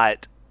just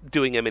not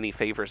doing him any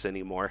favors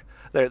anymore.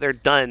 They're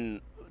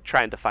done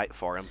trying to fight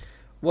for him.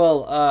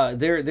 Well,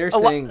 they're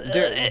saying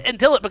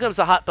until it becomes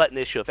a hot button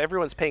issue. If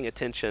everyone's paying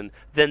attention,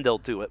 then they'll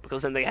do it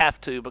because then they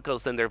have to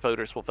because then their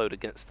voters will vote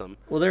against them.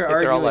 Well, they're if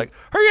arguing. They're all like,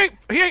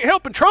 he ain't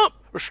helping Trump.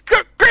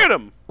 Get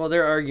him. Well,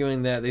 they're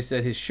arguing that they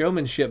said his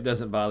showmanship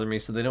doesn't bother me,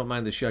 so they don't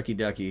mind the shucky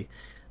ducky.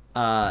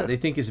 They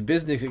think his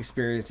business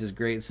experience is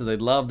great, so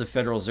they'd love the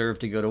Federal Reserve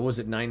to go to, what was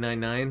it,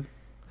 999?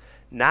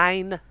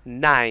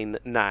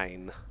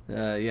 999.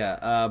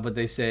 But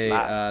they say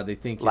they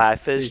think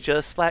life is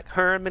just like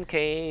Herman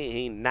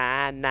Cain.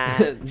 99.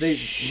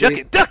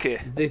 Shucky ducky.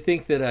 They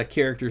think that a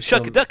character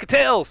Shucky ducky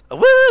tails.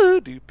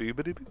 Woo!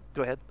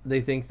 Go ahead.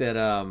 They think that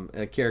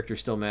a character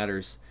still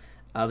matters.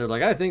 They're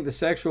like, I think the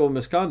sexual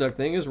misconduct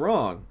thing is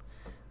wrong,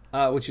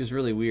 which is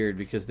really weird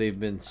because they've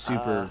been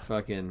super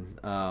fucking.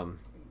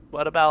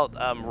 What about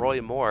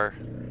Roy Moore?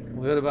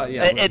 What about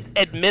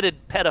admitted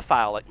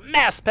pedophile, like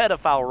mass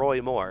pedophile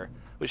Roy Moore,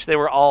 which they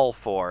were all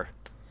for.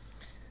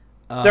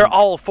 They're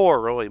all for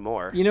Roy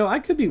Moore. I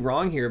could be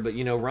wrong here, but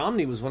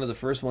Romney was one of the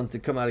first ones to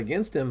come out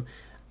against him.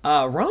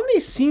 Romney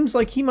seems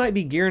like he might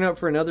be gearing up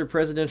for another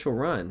presidential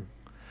run.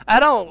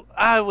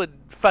 I would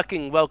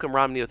fucking welcome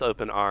Romney with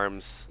open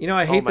arms.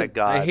 I hate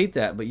I hate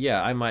that, but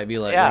yeah, I might be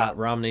like,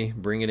 Romney,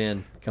 bring it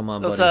in. Come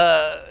on, buddy.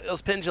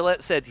 Penn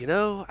Jillette said,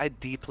 I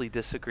deeply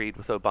disagreed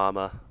with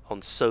Obama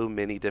on so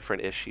many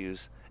different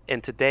issues,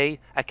 and today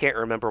I can't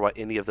remember what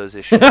any of those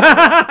issues were.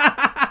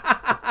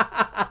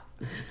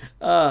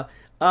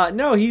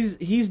 No,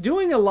 he's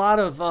doing a lot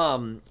of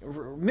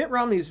Mitt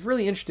Romney is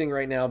really interesting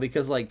right now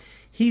because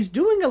he's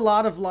doing a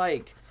lot of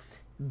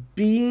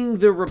being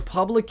the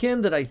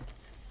Republican that I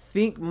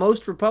think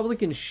most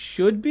Republicans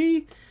should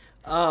be.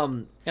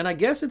 And I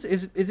guess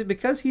is it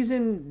because he's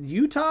in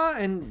Utah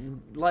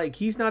and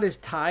he's not as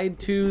tied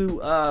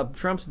to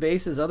Trump's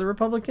base as other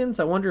Republicans?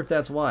 I wonder if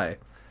that's why.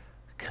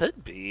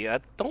 Could be. I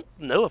don't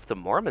know if the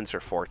Mormons are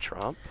for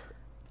Trump.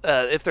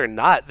 If they're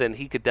not, then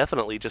he could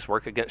definitely just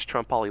work against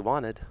Trump all he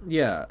wanted.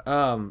 Yeah.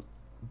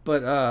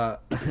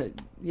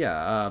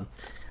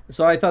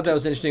 So I thought that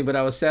was interesting, but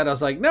I was sad. I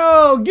was like,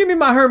 "No, give me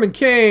my Herman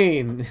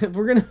Cain. If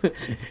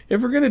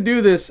we're gonna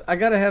do this, I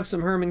gotta have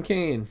some Herman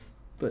Cain."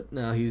 But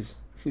no, he's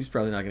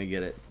probably not gonna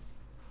get it.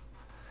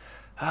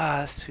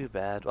 That's too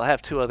bad. Well, I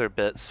have two other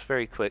bits,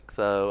 very quick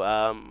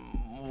though.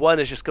 One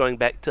is just going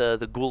back to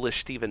the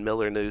ghoulish Stephen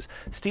Miller news.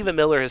 Stephen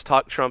Miller has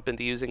talked Trump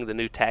into using the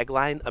new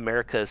tagline,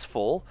 America is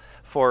full,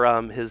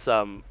 for his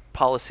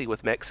policy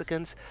with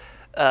Mexicans.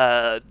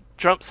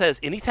 Trump says,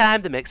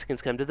 anytime the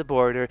Mexicans come to the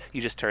border,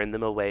 you just turn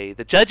them away.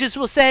 The judges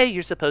will say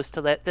you're supposed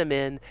to let them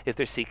in if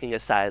they're seeking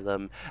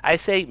asylum. I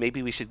say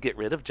maybe we should get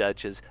rid of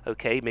judges.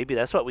 Okay, maybe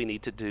that's what we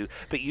need to do.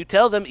 But you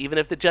tell them, even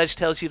if the judge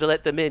tells you to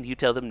let them in, you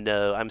tell them,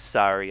 no, I'm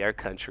sorry, our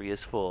country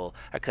is full.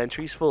 Our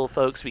country's full,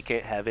 folks. We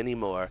can't have any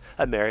more.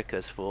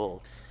 America's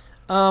full.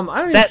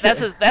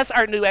 That's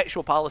our new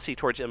actual policy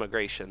towards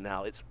immigration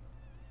now. It's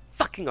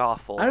fucking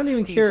awful. I don't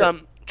even care.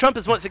 Trump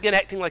is once again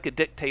acting like a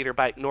dictator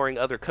by ignoring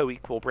other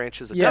co-equal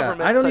branches of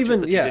government, such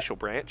as the judicial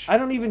branch. I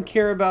don't even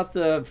care about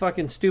the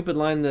fucking stupid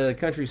line, the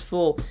country's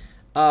full.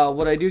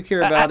 What I do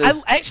care about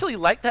is... I actually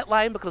like that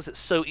line because it's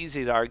so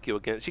easy to argue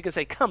against. You can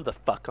say, come the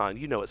fuck on,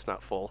 you know it's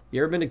not full.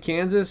 You ever been to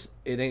Kansas?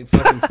 It ain't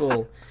fucking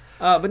full.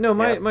 But no,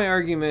 my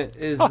argument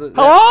is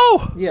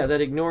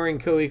that ignoring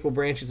co-equal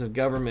branches of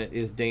government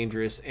is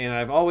dangerous. And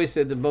I've always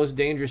said the most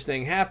dangerous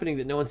thing happening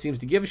that no one seems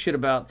to give a shit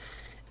about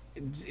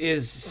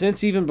is,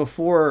 since even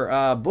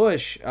before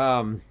Bush,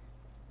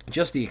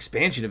 just the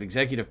expansion of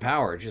executive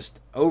power just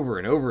over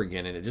and over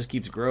again, and it just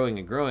keeps growing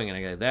and growing. And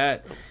I go,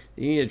 that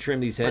you need to trim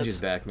these hedges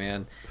back,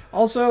 man.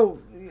 Also,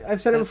 I've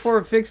said it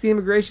before, fix the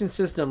immigration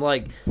system.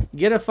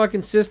 Get a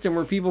fucking system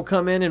where people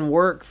come in and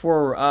work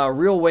for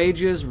real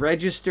wages,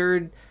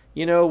 registered,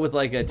 with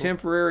a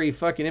temporary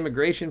fucking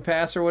immigration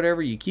pass or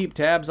whatever. You keep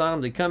tabs on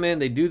them. They come in,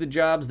 they do the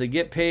jobs, they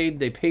get paid,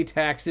 they pay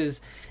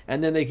taxes,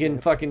 and then they can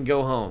fucking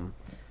go home.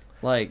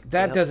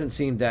 That doesn't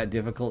seem that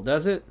difficult,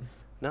 does it?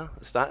 No,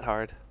 it's not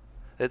hard.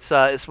 It's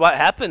what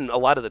happened a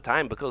lot of the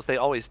time because they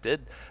always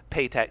did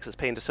pay taxes,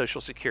 pay into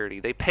Social Security.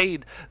 They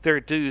paid their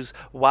dues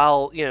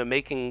while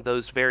making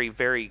those very,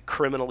 very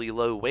criminally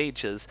low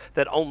wages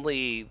that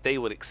only they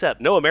would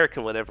accept. No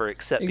American would ever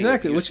accept.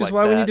 Exactly, which is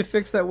why we need to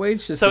fix that wage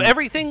system. So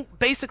everything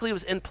basically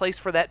was in place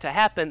for that to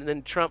happen, and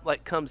then Trump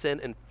comes in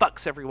and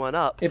fucks everyone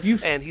up.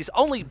 And he's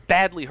only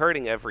badly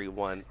hurting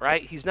everyone,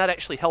 right? He's not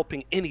actually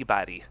helping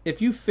anybody.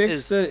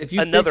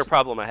 Another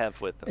problem I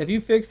have with him. If you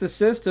fix the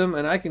system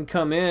and I can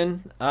come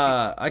in,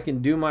 I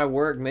can do my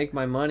work, make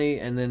my money,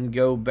 and then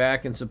go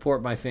back and support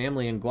my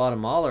family in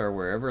Guatemala or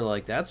wherever.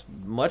 That's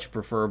much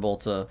preferable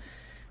to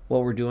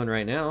what we're doing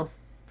right now.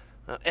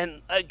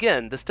 And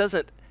again, this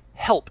doesn't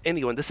help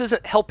anyone. This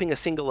isn't helping a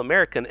single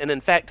American. And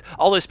in fact,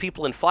 all those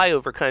people in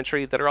flyover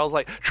country that are all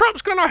like,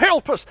 Trump's going to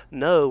help us.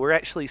 No, we're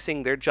actually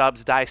seeing their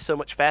jobs die so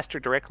much faster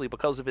directly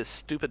because of his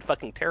stupid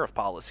fucking tariff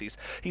policies.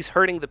 He's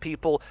hurting the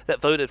people that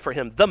voted for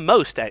him the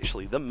most,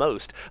 actually, the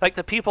most. Like,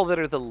 the people that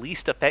are the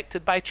least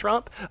affected by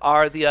Trump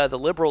are the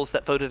liberals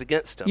that voted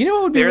against him. You know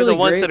what would be They're really the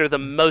ones great? that are the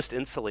most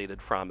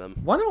insulated from him.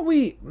 Why don't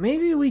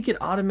maybe we could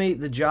automate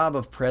the job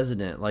of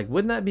president? Like,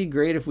 wouldn't that be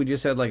great if we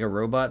just had like a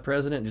robot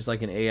president, just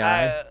like an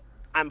AI?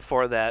 I'm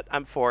for that.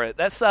 I'm for it.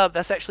 That's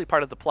actually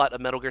part of the plot of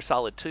Metal Gear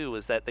Solid 2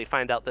 is that they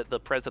find out that the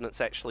president's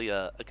actually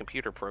a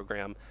computer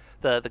program.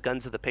 The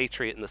Guns of the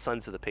Patriot and the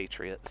Sons of the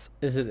Patriots.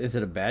 Is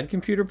it a bad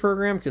computer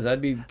program? Because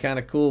I'd be kind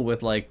of cool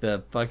with like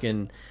the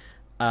fucking,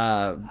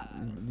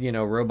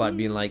 robot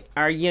being like,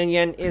 our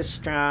union is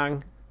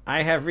strong.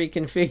 I have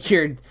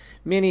reconfigured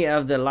many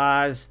of the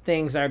laws.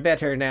 Things are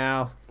better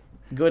now.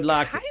 Good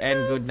luck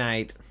and good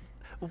night.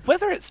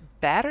 Whether it's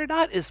bad or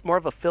not is more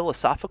of a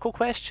philosophical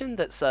question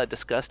that's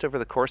discussed over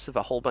the course of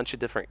a whole bunch of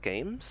different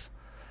games.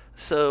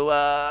 So,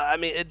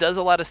 it does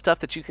a lot of stuff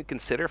that you can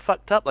consider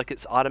fucked up, like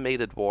it's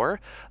automated war.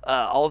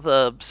 All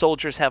the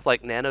soldiers have,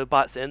 like,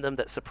 nanobots in them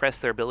that suppress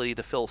their ability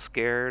to feel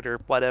scared or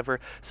whatever.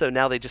 So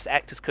now they just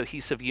act as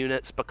cohesive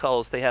units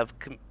because they have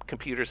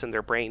computers in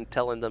their brain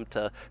telling them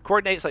to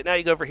coordinate. It's like, now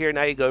you go over here,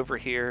 now you go over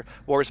here.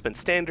 War's been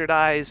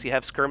standardized. You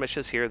have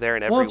skirmishes here, there,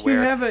 and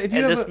everywhere.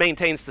 This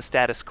maintains the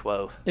status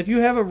quo. If you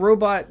have a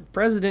robot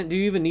president, do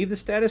you even need the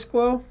status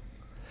quo?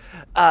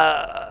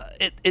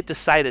 It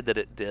decided that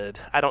it did.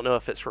 I don't know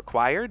if it's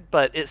required,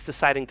 but it's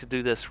deciding to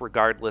do this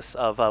regardless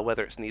of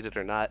whether it's needed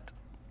or not.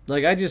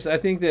 Like, I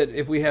think that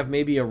if we have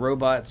maybe a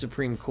robot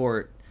Supreme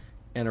Court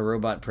and a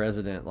robot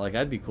president, like,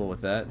 I'd be cool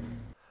with that.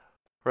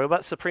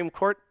 Robot Supreme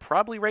Court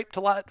probably raped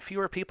a lot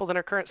fewer people than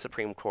our current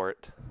Supreme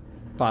Court.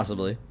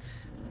 Possibly.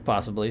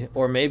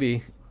 Or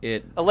maybe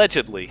it...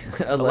 Allegedly.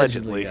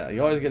 Allegedly, yeah.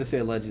 You always got to say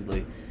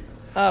allegedly.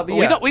 But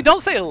yeah. We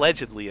don't say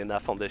allegedly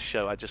enough on this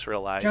show, I just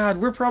realized. God,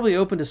 we're probably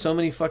open to so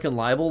many fucking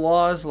libel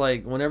laws,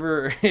 like,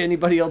 whenever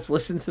anybody else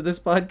listens to this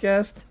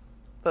podcast.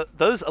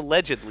 Those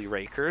allegedly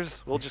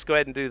rakers, we'll just go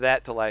ahead and do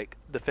that to, like,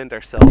 defend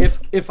ourselves.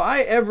 If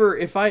I ever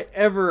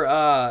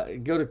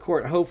go to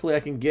court, hopefully I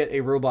can get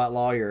a robot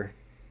lawyer.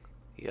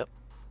 Yep.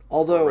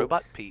 Although,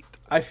 Robot Pete.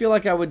 I feel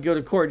like I would go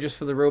to court just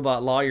for the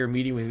robot lawyer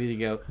meeting with me to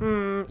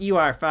go, you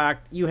are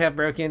fucked. You have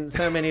broken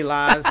so many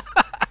laws.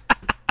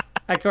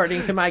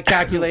 According to my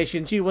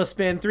calculations, you will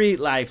spend 3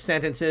 life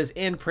sentences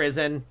in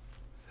prison.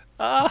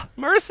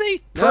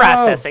 Mercy? No.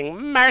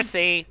 Processing.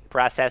 Mercy.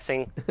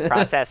 Processing.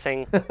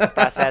 Processing.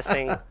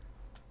 Processing.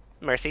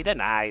 Mercy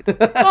denied.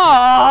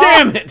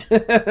 Damn it!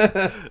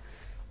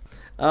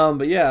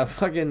 But yeah,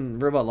 fucking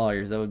robot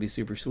lawyers, that would be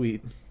super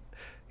sweet.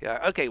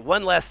 Yeah. Okay.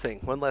 One last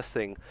thing.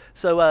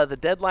 So the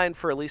deadline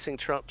for releasing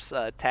Trump's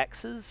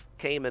taxes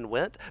came and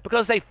went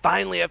because they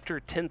finally, after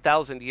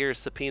 10,000 years,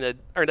 subpoenaed,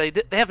 or they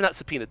have not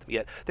subpoenaed them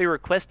yet. They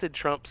requested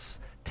Trump's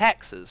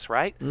taxes,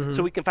 right? Mm-hmm.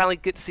 So we can finally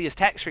get to see his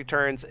tax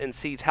returns and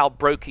see how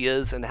broke he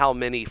is and how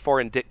many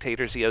foreign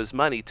dictators he owes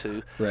money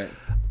to. Right.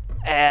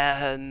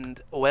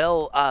 And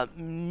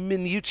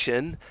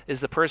Mnuchin is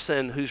the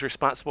person who's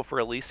responsible for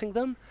releasing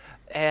them,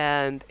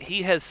 and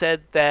he has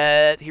said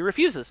that he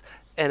refuses.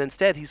 And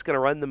instead, he's going to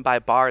run them by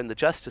Barr in the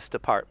Justice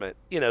Department.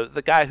 You know,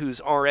 the guy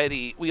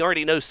we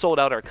already know sold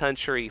out our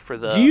country for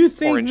the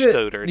orange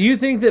toter. Do you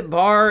think that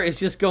Barr is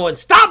just going,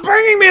 stop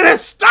bringing me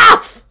this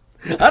stuff?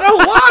 I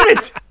don't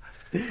want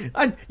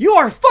it. You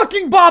are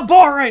fucking Bob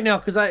Barr right now.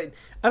 Because I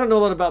don't know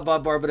a lot about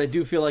Bob Barr, but I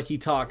do feel like he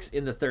talks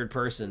in the third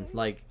person.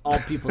 Like all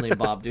people named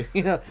Bob do.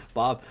 You know,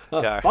 Bob.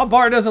 Bob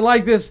Barr doesn't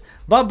like this.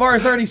 Bob Barr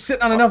is already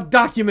sitting on enough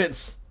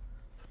documents.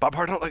 Bob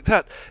Barr don't like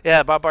that.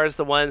 Yeah, Bob Barr is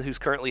the one who's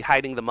currently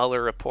hiding the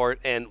Mueller report,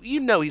 and you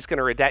know he's going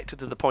to redact it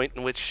to the point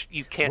in which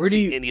you can't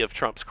see any of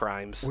Trump's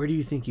crimes. Where do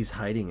you think he's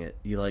hiding it?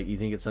 You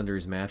think it's under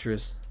his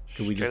mattress?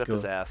 Straight up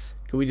his ass.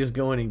 Could we just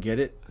go in and get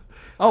it?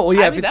 Oh, well,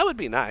 yeah. I mean, that would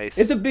be nice.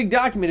 It's a big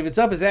document. If it's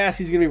up his ass,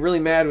 he's going to be really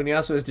mad when he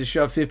also has to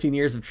shove 15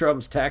 years of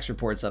Trump's tax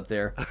reports up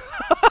there.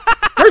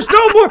 There's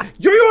no more.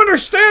 Do you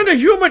understand a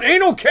human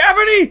anal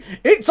cavity?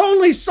 It's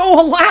only so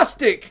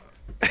elastic.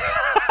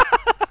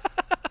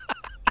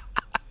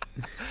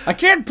 I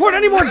can't put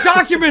any more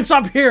documents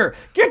up here.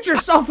 Get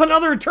yourself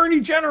another attorney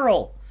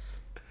general.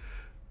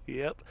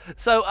 Yep.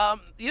 So,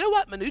 you know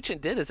what Mnuchin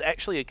did is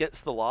actually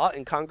against the law,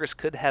 and Congress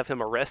could have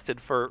him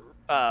arrested for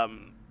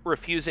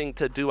refusing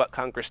to do what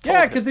Congress told him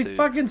to. Yeah, because they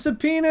fucking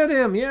subpoenaed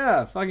him.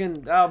 Yeah,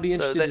 fucking. I'll be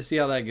interested to see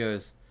how that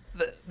goes.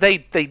 They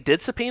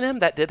did subpoena him.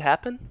 That did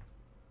happen.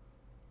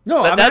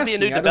 No, that'd be a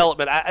new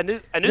development. I knew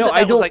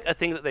that was like a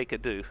thing that they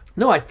could do.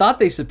 No, I thought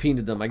they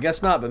subpoenaed them. I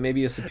guess not, but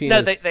maybe a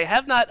subpoena. No, they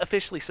have not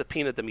officially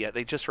subpoenaed them yet.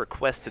 They just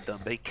requested them.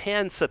 They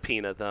can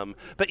subpoena them,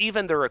 but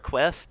even the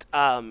request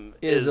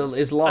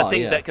is law, a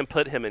thing that can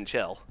put him in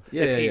jail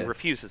if he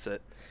refuses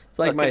it. It's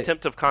like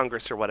contempt of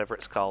Congress or whatever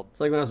it's called.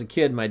 It's like when I was a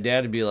kid, my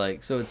dad would be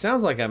like, "So it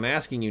sounds like I'm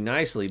asking you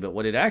nicely, but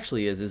what it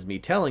actually is me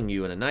telling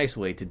you in a nice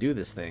way to do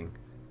this thing."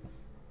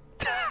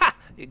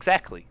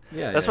 Exactly.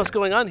 That's what's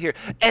going on here.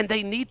 And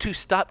they need to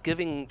stop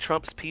giving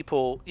Trump's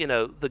people,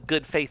 the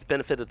good faith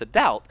benefit of the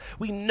doubt.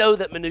 We know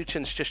that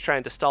Mnuchin's just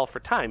trying to stall for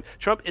time.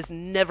 Trump is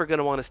never going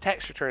to want his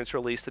tax returns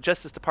released. The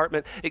Justice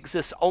Department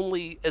exists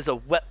only as a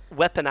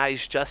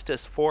weaponized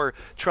justice for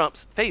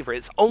Trump's favor.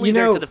 It's only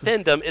there to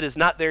defend him. It is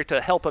not there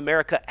to help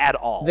America at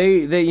all.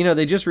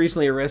 They just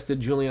recently arrested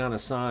Julian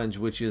Assange,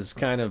 which is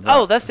kind of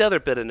that's the other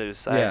bit of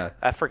news.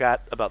 I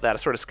forgot about that. I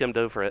sort of skimmed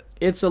over it.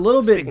 It's a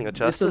little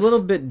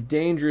bit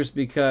dangerous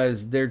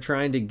because they're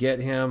trying to get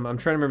him. I'm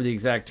trying to remember the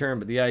exact term,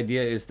 but the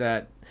idea is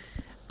that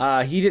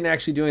he didn't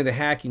actually do any of the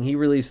hacking. He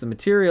released the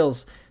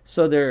materials.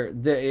 So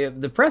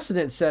the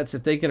precedent sets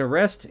if they can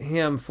arrest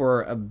him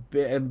for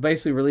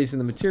basically releasing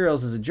the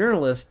materials as a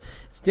journalist.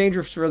 It's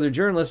dangerous for other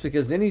journalists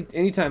because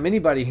anytime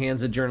anybody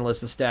hands a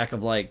journalist a stack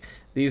of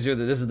this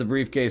is the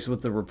briefcase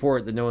with the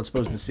report that no one's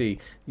supposed to see,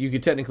 you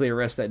could technically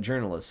arrest that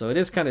journalist. So it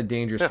is kind of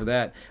dangerous for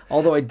that.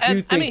 Although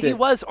he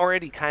was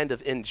already kind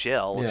of in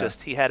jail.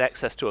 Just he had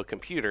access to a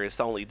computer is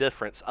the only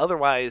difference.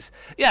 Otherwise,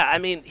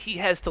 he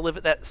has to live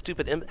at that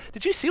stupid.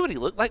 Did you see what he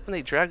looked like when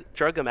they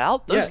drug him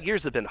out? Those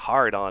years have been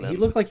hard on him. He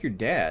looked like your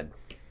dad.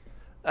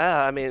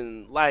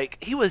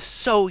 He was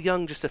so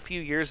young just a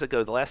few years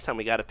ago, the last time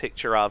we got a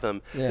picture of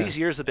him. Yeah. These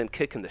years have been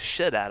kicking the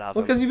shit out of him.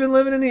 Well, because you've been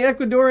living in the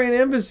Ecuadorian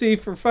embassy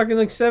for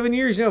fucking 7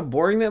 years. You know how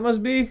boring that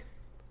must be?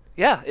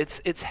 Yeah,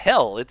 it's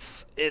hell.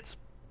 It's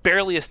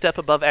barely a step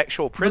above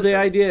actual prison. But the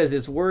idea is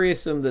it's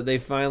worrisome that they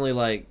finally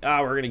we're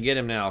going to get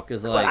him now.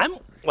 Cause,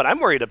 what I'm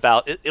worried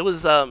about, it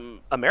was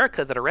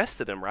America that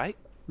arrested him, right?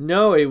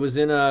 No, it was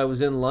in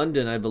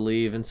London, I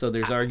believe, and so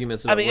there's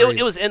arguments about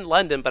it was in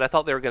London, but I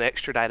thought they were going to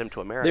extradite him to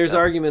America. There's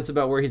arguments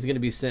about where he's going to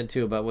be sent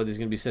to, about whether he's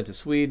going to be sent to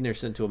Sweden or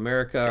sent to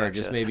America, or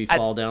just maybe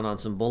fall down on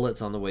some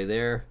bullets on the way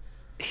there.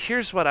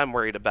 Here's what I'm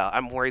worried about.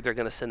 I'm worried they're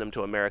going to send him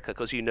to America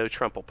because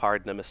Trump will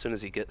pardon him as soon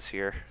as he gets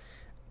here.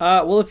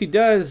 Well, if he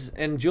does,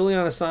 and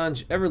Julian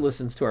Assange ever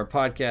listens to our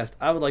podcast,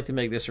 I would like to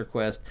make this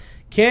request.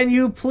 Can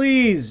you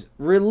please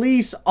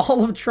release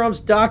all of Trump's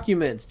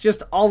documents?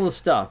 Just all the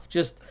stuff.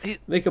 Just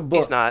make a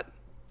book. He's not.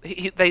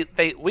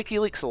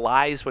 WikiLeaks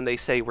lies when they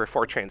say we're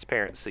for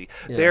transparency.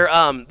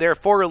 Yeah. They're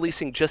for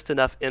releasing just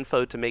enough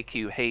info to make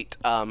you hate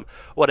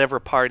whatever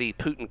party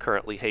Putin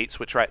currently hates,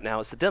 which right now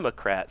is the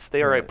Democrats.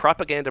 They are a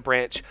propaganda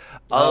branch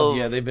of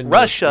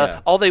Russia.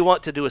 Yeah. All they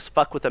want to do is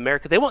fuck with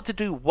America. They want to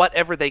do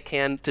whatever they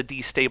can to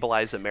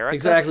destabilize America.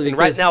 Exactly. And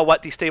right now,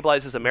 what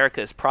destabilizes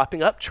America is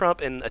propping up Trump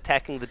and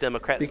attacking the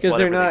Democrats. Because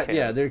they're not.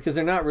 Because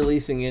they're not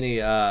releasing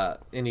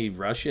any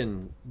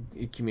Russian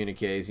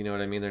communiques. You know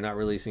what I mean? They're not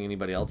releasing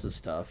anybody else's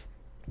stuff.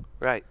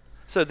 Right.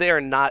 So they are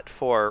not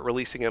for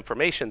releasing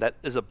information. That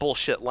is a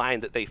bullshit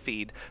line that they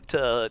feed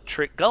to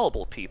trick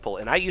gullible people.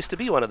 And I used to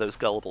be one of those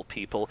gullible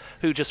people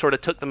who just sort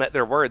of took them at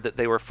their word that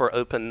they were for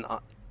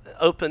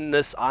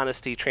openness,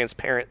 honesty,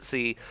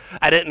 transparency.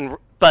 I didn't,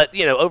 but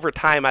over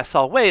time I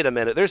saw, wait a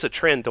minute, there's a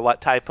trend to what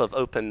type of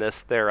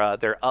openness they're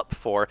up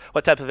for,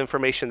 what type of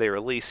information they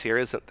release here,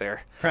 isn't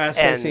there?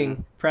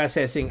 Processing,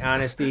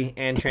 honesty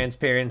and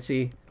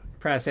transparency.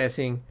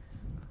 Processing.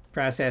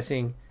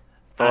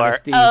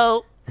 Honesty.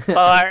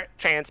 For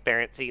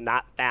transparency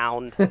not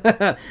found.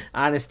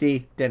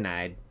 Honesty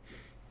denied.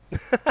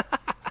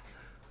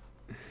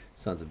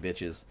 Sons of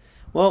bitches.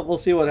 Well, we'll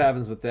see what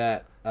happens with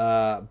that.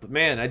 But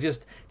man, I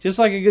just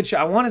like a good show.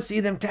 I want to see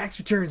them tax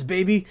returns,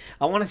 baby.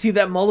 I want to see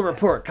that Mueller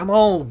report. Come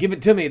on, give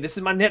it to me. This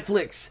is my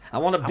Netflix. I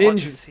want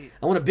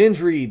to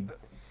binge read.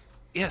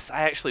 Yes,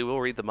 I actually will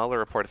read the Mueller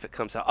report if it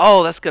comes out.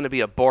 Oh, that's going to be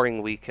a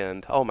boring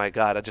weekend. Oh my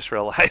God, I just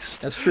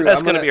realized. That's true.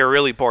 That's going to be a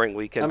really boring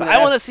weekend. But I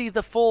want to see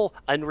the full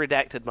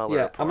unredacted Mueller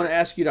report. I'm going to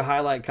ask you to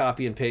highlight,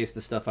 copy, and paste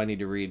the stuff I need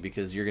to read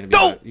because you're going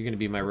to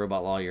be my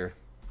robot lawyer.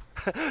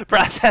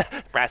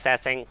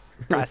 Processing.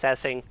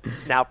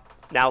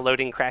 Now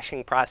loading,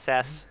 crashing,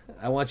 process.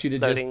 I want you to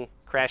loading,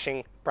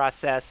 crashing,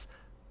 process,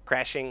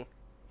 crashing,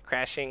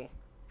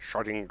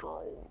 shutting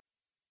down.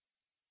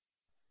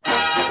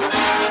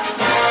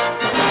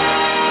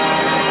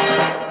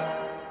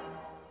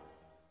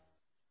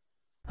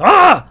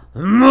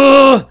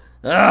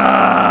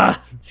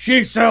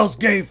 She sells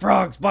gay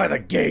frogs by the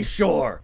gay shore.